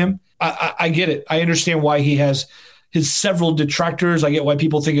down on him. I get it. I understand why he has his several detractors. I get why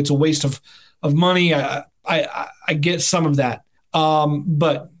people think it's a waste of money. I get some of that.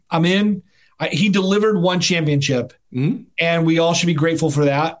 But I'm in. He delivered one championship, and we all should be grateful for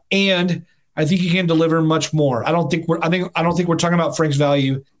that. And I think he can deliver much more. I don't think we're talking about Frank's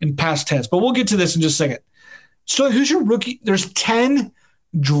value in past tense, but we'll get to this in just a second. So who's your rookie? There's 10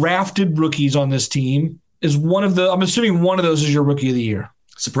 drafted rookies on this team. I'm assuming one of those is your rookie of the year.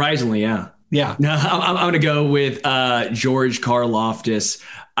 Surprisingly, yeah. Yeah. No, I'm going to go with George Karlaftis.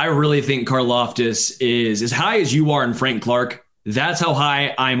 I really think Karlaftis is as high as you are in Frank Clark. That's how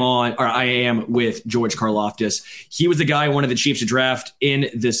high I am with George Karlaftis. He was the guy I wanted the Chiefs to draft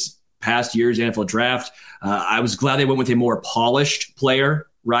in this past year's NFL draft. I was glad they went with a more polished player,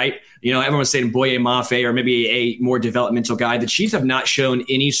 right? You know, everyone was saying Boye Mafe or maybe a more developmental guy. The Chiefs have not shown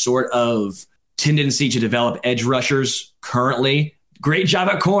any sort of tendency to develop edge rushers currently. Great job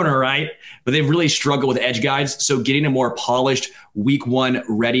at corner, right? But they've really struggled with edge guys. So getting a more polished, week one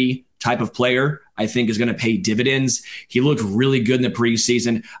ready type of player, I think is going to pay dividends. He looked really good in the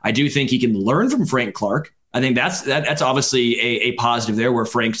preseason. I do think he can learn from Frank Clark. I think that's obviously a positive there where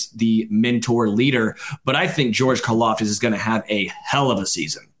Frank's the mentor leader. But I think George Karlaftis is going to have a hell of a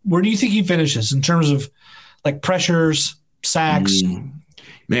season. Where do you think he finishes in terms of like pressures, sacks?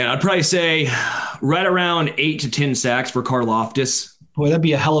 Man, I'd probably say right around 8 to 10 sacks for Karlaftis. Boy, that'd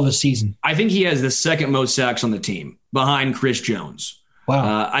be a hell of a season. I think he has the second most sacks on the team behind Chris Jones.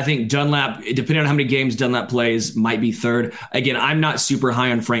 Wow. I think Dunlap, depending on how many games Dunlap plays, might be third. Again, I'm not super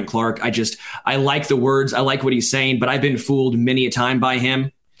high on Frank Clark. I like the words. I like what he's saying, but I've been fooled many a time by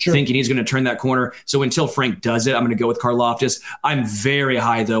him, thinking he's going to turn that corner. So until Frank does it, I'm going to go with Karlaftis. I'm very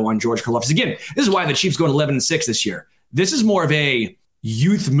high, though, on George Karlaftis. Again, this is why the Chiefs going 11-6 this year. This is more of a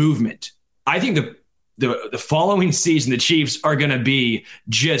youth movement. I think the following season, the Chiefs are going to be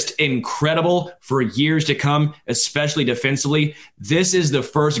just incredible for years to come, especially defensively. This is the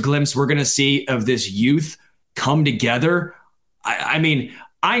first glimpse we're going to see of this youth come together. I mean,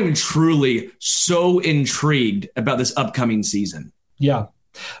 I'm truly so intrigued about this upcoming season. Yeah.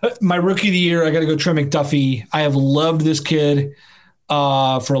 My rookie of the year, I got to go Trey McDuffie. I have loved this kid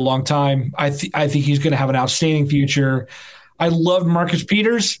for a long time. I think he's going to have an outstanding future. I loved Marcus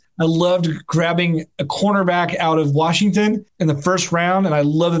Peters. I loved grabbing a cornerback out of Washington in the first round, and I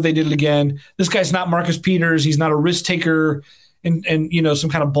love that they did it again. This guy's not Marcus Peters. He's not a risk taker and you know,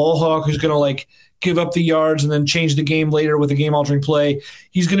 some kind of ball hawk who's going to like give up the yards and then change the game later with a game-altering play.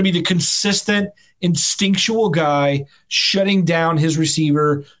 He's going to be the consistent, instinctual guy shutting down his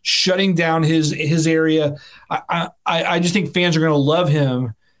receiver, shutting down his area. I just think fans are going to love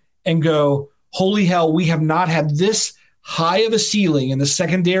him and go, holy hell, we have not had this high of a ceiling in the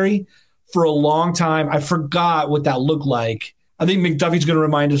secondary for a long time. I forgot what that looked like. I think McDuffie's going to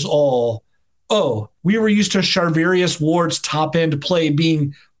remind us all, we were used to Charvarius Ward's top end play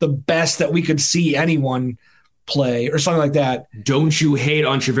being the best that we could see anyone play or something like that. Don't you hate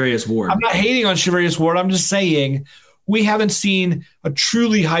on Charvarius Ward? I'm not hating on Charvarius Ward. I'm just saying we haven't seen a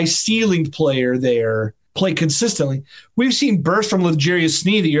truly high ceilinged player there play consistently. We've seen bursts from L'Jarius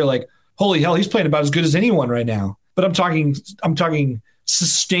Sneed that you're like, holy hell, he's playing about as good as anyone right now. but I'm talking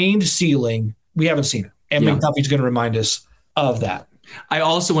sustained ceiling. We haven't seen it. And McDuffie's going to remind us of that. I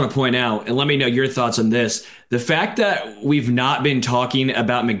also want to point out, and let me know your thoughts on this, the fact that we've not been talking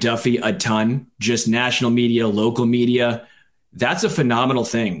about McDuffie a ton, just national media, local media, that's a phenomenal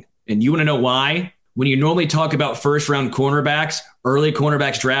thing. And you want to know why? When you normally talk about first-round cornerbacks, early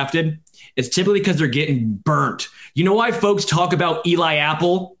cornerbacks drafted, it's typically because they're getting burnt. You know why folks talk about Eli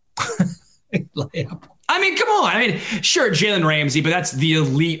Apple? Eli Apple. I mean, come on. I mean, sure, Jalen Ramsey, but that's the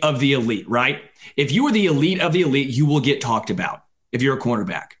elite of the elite, right? If you are the elite of the elite, you will get talked about if you're a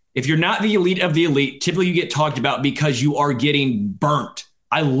cornerback. If you're not the elite of the elite, typically you get talked about because you are getting burnt.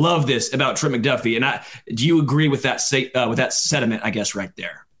 I love this about Trent McDuffie. And do you agree with that sentiment, I guess, right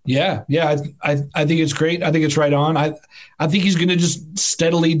there? Yeah. I think it's great. I think it's right on. I think he's going to just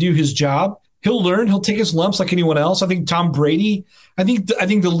steadily do his job. He'll learn. He'll take his lumps like anyone else. I think Tom Brady, I think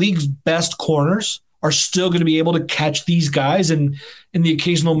the league's best corners are still going to be able to catch these guys and in the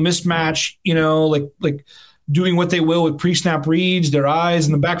occasional mismatch, like doing what they will with pre-snap reads, their eyes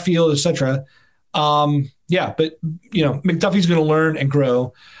in the backfield, etc. But McDuffie's going to learn and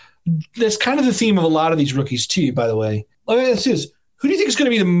grow. That's kind of the theme of a lot of these rookies too, by the way. Let me ask this. Who do you think is going to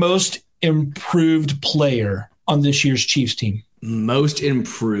be the most improved player on this year's Chiefs team? Most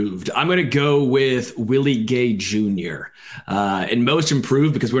improved. I'm going to go with Willie Gay Jr. And most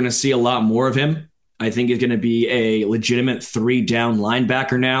improved because we're going to see a lot more of him. I think he's going to be a legitimate 3-down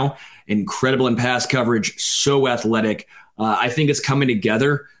linebacker now. Incredible in pass coverage, so athletic. I think it's coming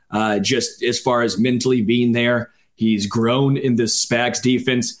together just as far as mentally being there. He's grown in this Spags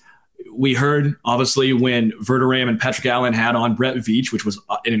defense. We heard, obviously, when Verderame and Patrick Allen had on Brett Veach, which was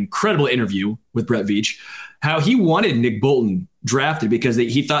an incredible interview with Brett Veach, how he wanted Nick Bolton drafted because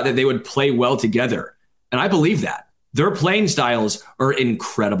he thought that they would play well together. And I believe that. Their playing styles are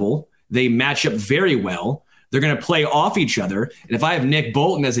incredible. They match up very well. They're going to play off each other. And if I have Nick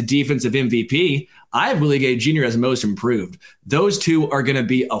Bolton as a defensive MVP, I have Willie Gay Jr. as most improved. Those two are going to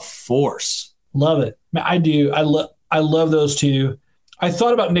be a force. Love it. I do. I love those two. I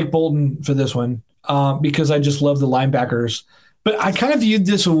thought about Nick Bolton for this one because I just love the linebackers. But I kind of viewed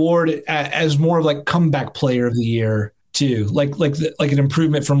this award as more of like comeback player of the year too, like an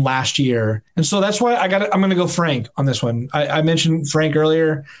improvement from last year. And so that's why I'm going to go Frank on this one. I mentioned Frank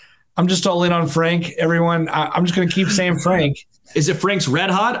earlier. I'm just all in on Frank, everyone. I'm just going to keep saying Frank. Is it Frank's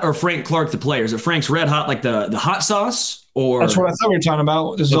Red Hot or Frank Clark the player? Is it Frank's Red Hot like the hot sauce? Or that's what I thought we were talking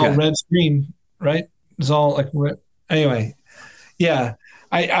about. This is all red screen, right? It's all like red. Anyway, yeah.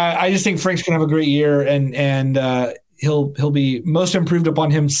 I just think Frank's going to have a great year, and he'll be most improved upon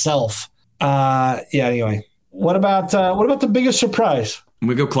himself. Anyway, what about the biggest surprise?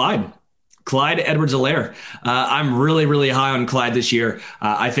 We go Clyde Edwards-Helaire. I'm really, really high on Clyde this year.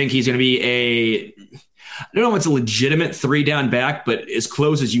 I think he's going to be I don't know if it's a legitimate 3-down back, but as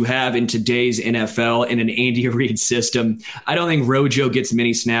close as you have in today's NFL in an Andy Reid system. I don't think Rojo gets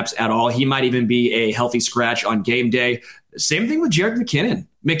many snaps at all. He might even be a healthy scratch on game day. Same thing with Jerick McKinnon.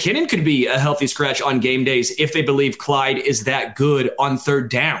 McKinnon could be a healthy scratch on game days if they believe Clyde is that good on 3rd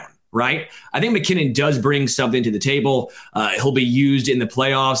down. Right? I think McKinnon does bring something to the table. He'll be used in the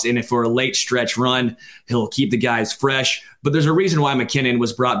playoffs, and if for a late stretch run, he'll keep the guys fresh. But there's a reason why McKinnon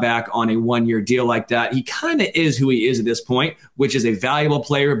was brought back on a 1-year deal like that. He kind of is who he is at this point, which is a valuable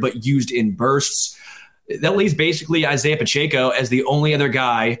player, but used in bursts. That leaves basically Isaiah Pacheco as the only other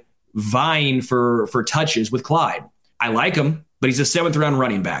guy vying for touches with Clyde. I like him, but he's a 7th-round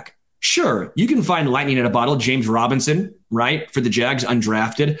running back. Sure, you can find lightning in a bottle. James Robinson, right, for the Jags,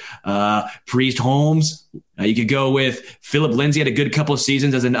 undrafted. Priest Holmes. You could go with Phillip Lindsay, had a good couple of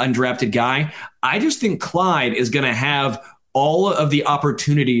seasons as an undrafted guy. I just think Clyde is going to have all of the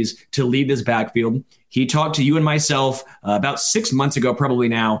opportunities to lead this backfield. He talked to you and myself about 6 months ago, probably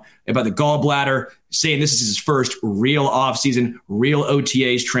now, about the gallbladder, saying this is his first real offseason, real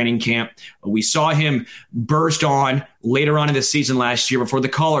OTAs training camp. We saw him burst on later on in the season last year before the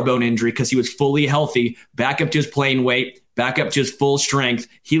collarbone injury because he was fully healthy, back up to his playing weight, back up to his full strength.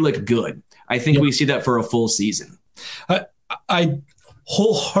 He looked good. I think we see that for a full season. I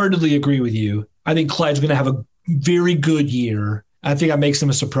wholeheartedly agree with you. I think Clyde's going to have a very good year. I think that makes him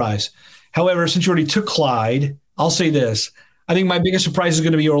a surprise. However, since you already took Clyde, I'll say this. I think my biggest surprise is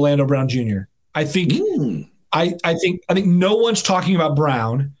going to be Orlando Brown Jr. I think I think no one's talking about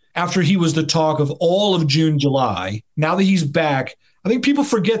Brown after he was the talk of all of June, July. Now that he's back, I think people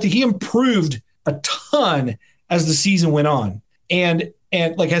forget that he improved a ton as the season went on. And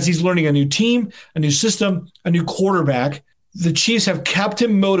like as he's learning a new team, a new system, a new quarterback, the Chiefs have kept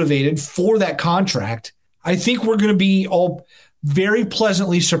him motivated for that contract. I think we're going to be all very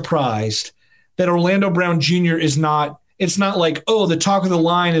pleasantly surprised that Orlando Brown Jr. is not, it's not like, oh, the talk of the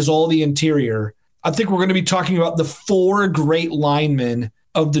line is all the interior. I think we're going to be talking about the 4 great linemen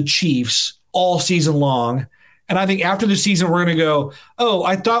of the Chiefs all season long. And I think after the season, we're going to go, oh,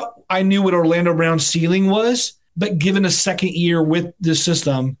 I thought I knew what Orlando Brown's ceiling was, but given a second year with this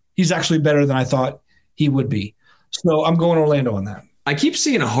system, he's actually better than I thought he would be. So I'm going Orlando on that. I keep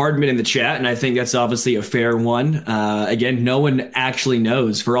seeing Hardman in the chat, and I think that's obviously a fair one. Again, no one actually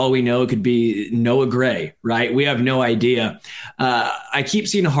knows. For all we know, it could be Noah Gray, right? We have no idea. I keep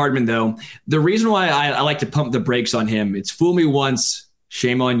seeing Hardman, though. The reason why I like to pump the brakes on him, it's fool me once,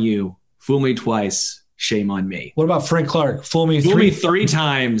 shame on you. Fool me twice, shame on me. What about Frank Clark? Fool me three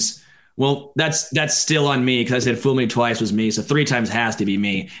times. Well, that's still on me because I said fool me twice was me, so 3 times has to be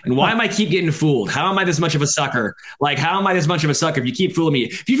me. And why am I keep getting fooled? How am I this much of a sucker? Like, how am I this much of a sucker if you keep fooling me?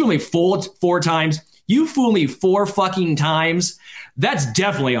 If you fool me four times, you fool me 4 fucking times, that's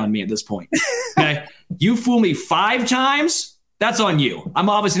definitely on me at this point. Okay? You fool me 5 times, that's on you. I'm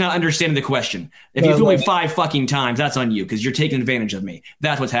obviously not understanding the question. If you fool me 5 fucking times, that's on you because you're taking advantage of me.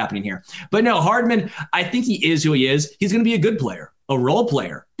 That's what's happening here. But no, Hardman, I think he is who he is. He's going to be a good player. A role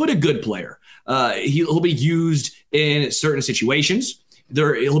player, but a good player. He'll be used in certain situations.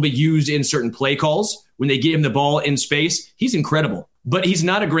 He'll be used in certain play calls. When they get him the ball in space, he's incredible. But he's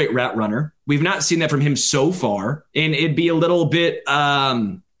not a great route runner. We've not seen that from him so far. And it'd be a little bit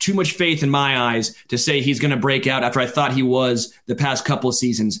too much faith in my eyes to say he's going to break out after I thought he was the past couple of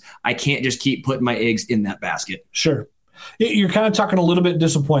seasons. I can't just keep putting my eggs in that basket. Sure. You're kind of talking a little bit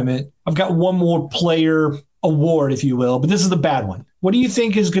disappointment. I've got one more player award, if you will, but this is the bad one. What do you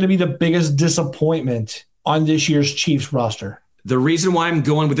think is going to be the biggest disappointment on this year's Chiefs roster? The reason why I'm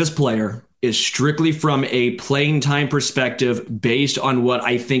going with this player is strictly from a playing time perspective based on what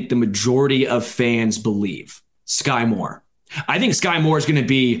I think the majority of fans believe. Sky Moore. I think Sky Moore is going to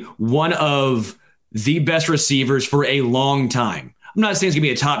be one of the best receivers for a long time. I'm not saying he's going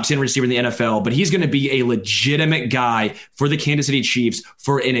to be a top 10 receiver in the NFL, but he's going to be a legitimate guy for the Kansas City Chiefs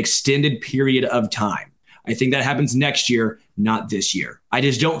for an extended period of time. I think that happens next year, not this year. I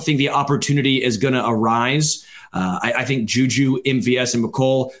just don't think the opportunity is going to arise. I think Juju, MVS, and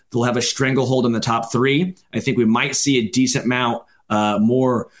McColl, they'll have a stranglehold on the top 3. I think we might see a decent amount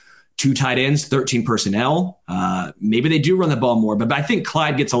more 2 tight ends, 13 personnel. Maybe they do run the ball more, but I think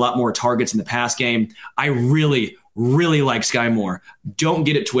Clyde gets a lot more targets in the pass game. I really like Sky Moore. Don't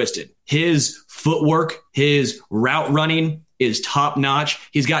get it twisted. His footwork, his route running is top notch.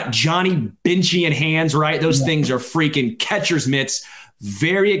 He's got Johnny Benchian hands, right? Those things are freaking catcher's mitts.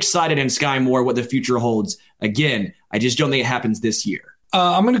 Very excited in Sky Moore what the future holds. Again, I just don't think it happens this year.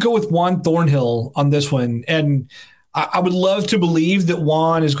 I'm going to go with Juan Thornhill on this one. And I would love to believe that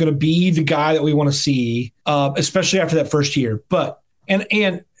Juan is going to be the guy that we want to see, especially after that first year. But,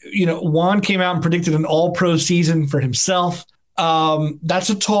 and you know, Juan came out and predicted an all-pro season for himself. That's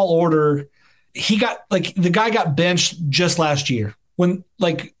a tall order. The guy got benched just last year when,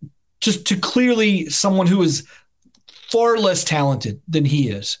 just to clearly someone who is far less talented than he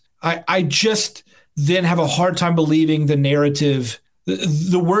is. I just then have a hard time believing the narrative.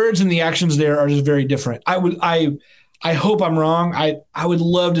 The words and the actions there are just very different. I hope I'm wrong. I would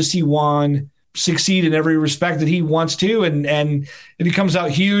love to see Juan succeed in every respect that he wants to. And if he comes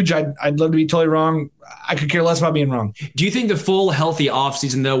out huge, I'd love to be totally wrong. I could care less about being wrong. Do you think the full healthy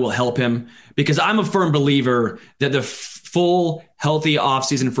offseason, though, will help him? Because I'm a firm believer that the full healthy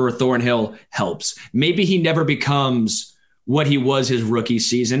offseason for Thornhill helps. Maybe he never becomes what he was his rookie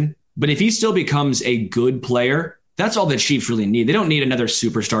season, but if he still becomes a good player, that's all the Chiefs really need. They don't need another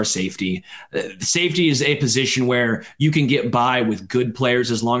superstar safety. Safety is a position where you can get by with good players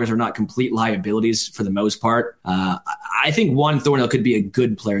as long as they're not complete liabilities for the most part. I think Juan Thornhill could be a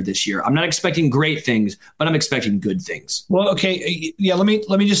good player this year. I'm not expecting great things, but I'm expecting good things. Well, okay. Yeah, let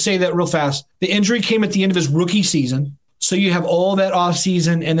me just say that real fast. The injury came at the end of his rookie season. So you have all that off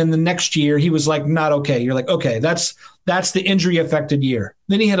season, and then the next year he was like not okay. You're like, okay, that's the injury affected year.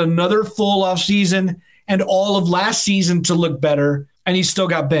 Then he had another full off season and all of last season to look better, and he still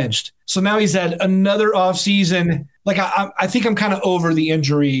got benched. So now he's had another off season. Like I think I'm kind of over the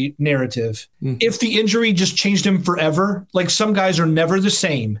injury narrative. If the injury just changed him forever, like some guys are never the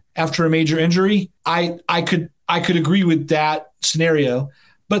same after a major injury, I could agree with that scenario.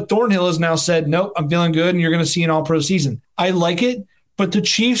 But Thornhill has now said, nope, I'm feeling good, and you're going to see an all-pro season. I like it, but the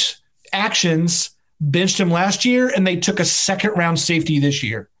Chiefs' actions benched him last year, and they took a second-round safety this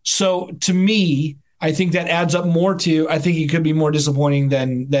year. So to me, I think that adds up more to, I think he could be more disappointing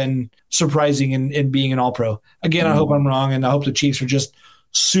than surprising in being an all-pro. Again, I hope I'm wrong, and I hope the Chiefs are just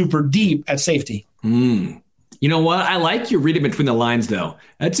super deep at safety. You know what? I like you reading between the lines, though.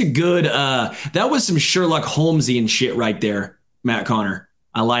 That's a good, that was some Sherlock Holmesian shit right there, Matt Connor.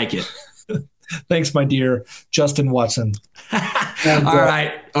 I like it. Thanks, my dear Justin Watson. All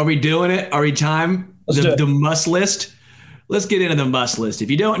right. Are we doing it? Are we time? The must list? Let's get into the must list. If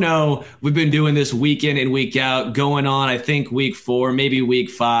you don't know, we've been doing this week in and week out, going on, I think, week 4, maybe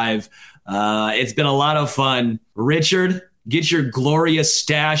week 5. It's been a lot of fun. Richard, get your glorious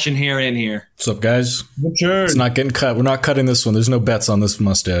stash and hair in here. What's up, guys? Richard. It's not getting cut. We're not cutting this one. There's no bets on this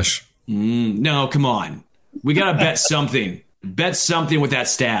mustache. No, come on. We got to bet something. Bet something with that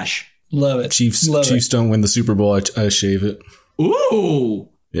stash. Love it. Chiefs don't win the Super Bowl. I shave it. Ooh.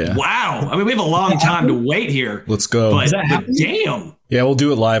 Yeah. Wow. I mean, we have a long time to wait here. Let's go. But damn. Yeah, we'll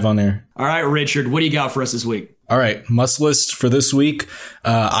do it live on there. All right, Richard, what do you got for us this week? All right, must list for this week.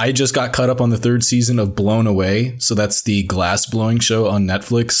 I just got caught up on the 3rd season of Blown Away. So that's the glass blowing show on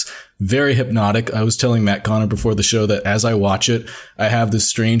Netflix. Very hypnotic. I was telling Matt Connor before the show that as I watch it, I have this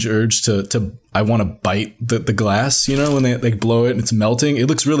strange urge to I want to bite the glass, you know, when they blow it and it's melting. It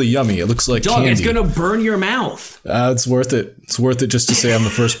looks really yummy. It looks like candy. It's going to burn your mouth. It's worth it. It's worth it just to say I'm the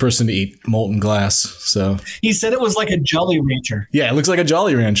first person to eat molten glass. So he said it was like a Jolly Rancher. Yeah, it looks like a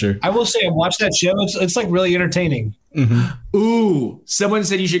Jolly Rancher. I will say I watched that show. It's like really entertaining. Mm-hmm. Ooh, someone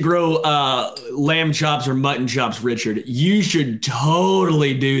said you should grow lamb chops or mutton chops, Richard. You should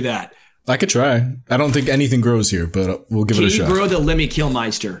totally do that. I could try. I don't think anything grows here, but we'll give it a shot. You grow the Lemmy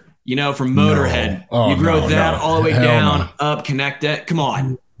Kilmister, you know, from Motorhead. No. Oh, you grow that all the way Hell down, up, connect it. Come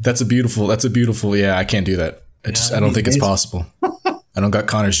on. That's a beautiful, yeah, I can't do that. I don't think it's possible. I don't got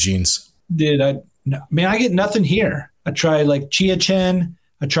Connor's genes. Dude, I get nothing here. I try like Chia Chen.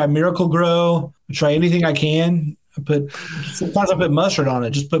 I try Miracle Grow. I try anything I can. Sometimes I put mustard on it.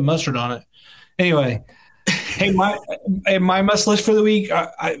 Just put mustard on it. Anyway, hey, my must list for the week.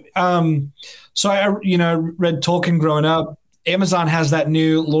 So I read Tolkien growing up. Amazon has that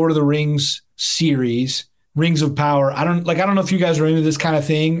new Lord of the Rings series, Rings of Power. I don't know if you guys are into this kind of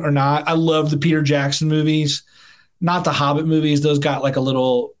thing or not. I love the Peter Jackson movies, not the Hobbit movies. Those got like a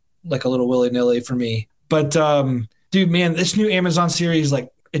little willy-nilly for me. But dude, man, this new Amazon series, like,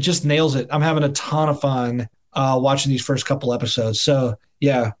 it just nails it. I'm having a ton of fun watching these first couple episodes. So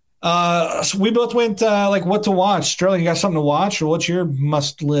yeah. So we both went like what to watch. Sterling, you got something to watch, or what's your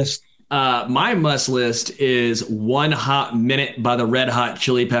must list? My must list is One Hot Minute by the Red Hot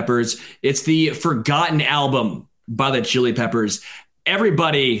Chili Peppers. It's the forgotten album by the Chili Peppers.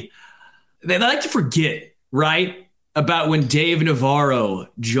 Everybody, they like to forget, right, about when Dave Navarro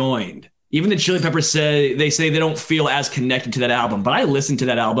joined. Even the Chili Peppers say they don't feel as connected to that album. But I listened to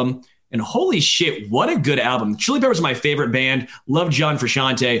that album, and holy shit, what a good album. Chili Peppers are my favorite band. Love John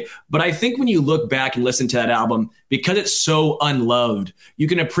Frusciante. But I think when you look back and listen to that album, because it's so unloved, you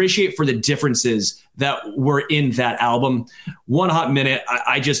can appreciate for the differences that were in that album. One Hot Minute,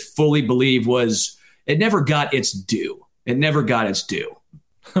 I just fully believe it never got its due. It never got its due.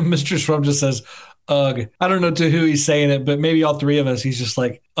 Mr. Shrum just says, ugh. I don't know to who he's saying it, but maybe all three of us, he's just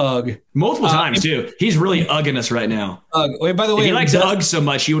like, ugh. Multiple times, too. He's really ugging us right now. Ugh. Wait, by the way, if he likes Ugg so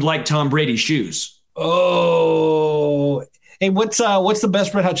much, he would like Tom Brady's shoes. Oh. Hey, what's the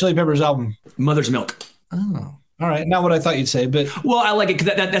best Red Hot Chili Peppers album? Mother's Milk. Oh. All right. Not what I thought you'd say, but. Well, I like it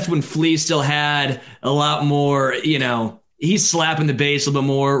because that's when Flea still had a lot more, he's slapping the bass a little bit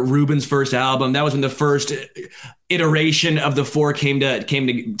more. Ruben's first album. That was when the first iteration of the four came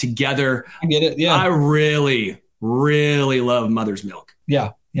together. I get it. Yeah. I really, really love Mother's Milk.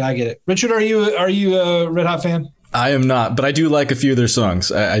 Yeah. Yeah, I get it. Richard, are you a Red Hot fan? I am not, but I do like a few of their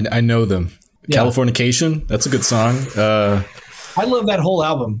songs. I know them. Yeah. Californication, that's a good song. I love that whole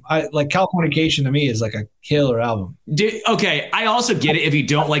album. I like Californication to me is like a killer album. Okay, I also get it if you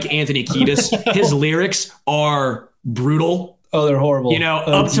don't like Anthony Kiedis. His lyrics are brutal. Oh, they're horrible.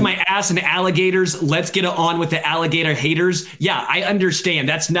 Up to my ass and alligators. Let's get it on with the alligator haters. Yeah, I understand.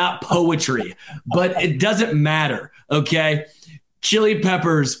 That's not poetry, but it doesn't matter. Okay. Chili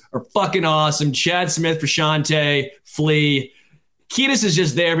Peppers are fucking awesome. Chad Smith, Frusciante, Flea. Kiedis is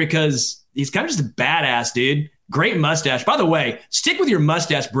just there because he's kind of just a badass, dude. Great mustache. By the way, stick with your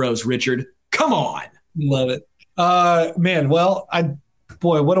mustache bros, Richard. Come on. Love it. Man, well,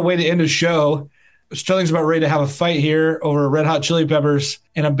 what a way to end a show. Sterling's about ready to have a fight here over Red Hot Chili Peppers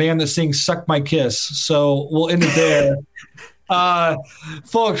and a band that sings Suck My Kiss. So we'll end it there.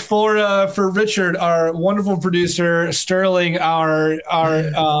 Folks, for Richard, our wonderful producer, Sterling, our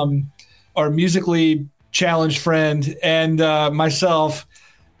musically challenged friend, and myself.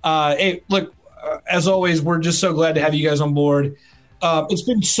 Hey, look, as always, we're just so glad to have you guys on board. It's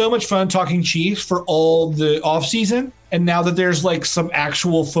been so much fun talking Chiefs for all the offseason. And now that there's like some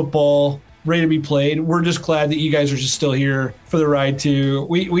actual football ready to be played. We're just glad that you guys are just still here for the ride too.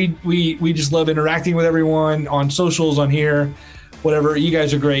 We just love interacting with everyone on socials, on here, whatever. You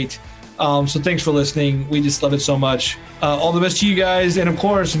guys are great. So thanks for listening. We just love it so much. All the best to you guys. And of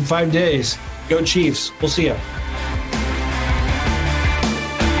course, in 5 days, go Chiefs. We'll see you.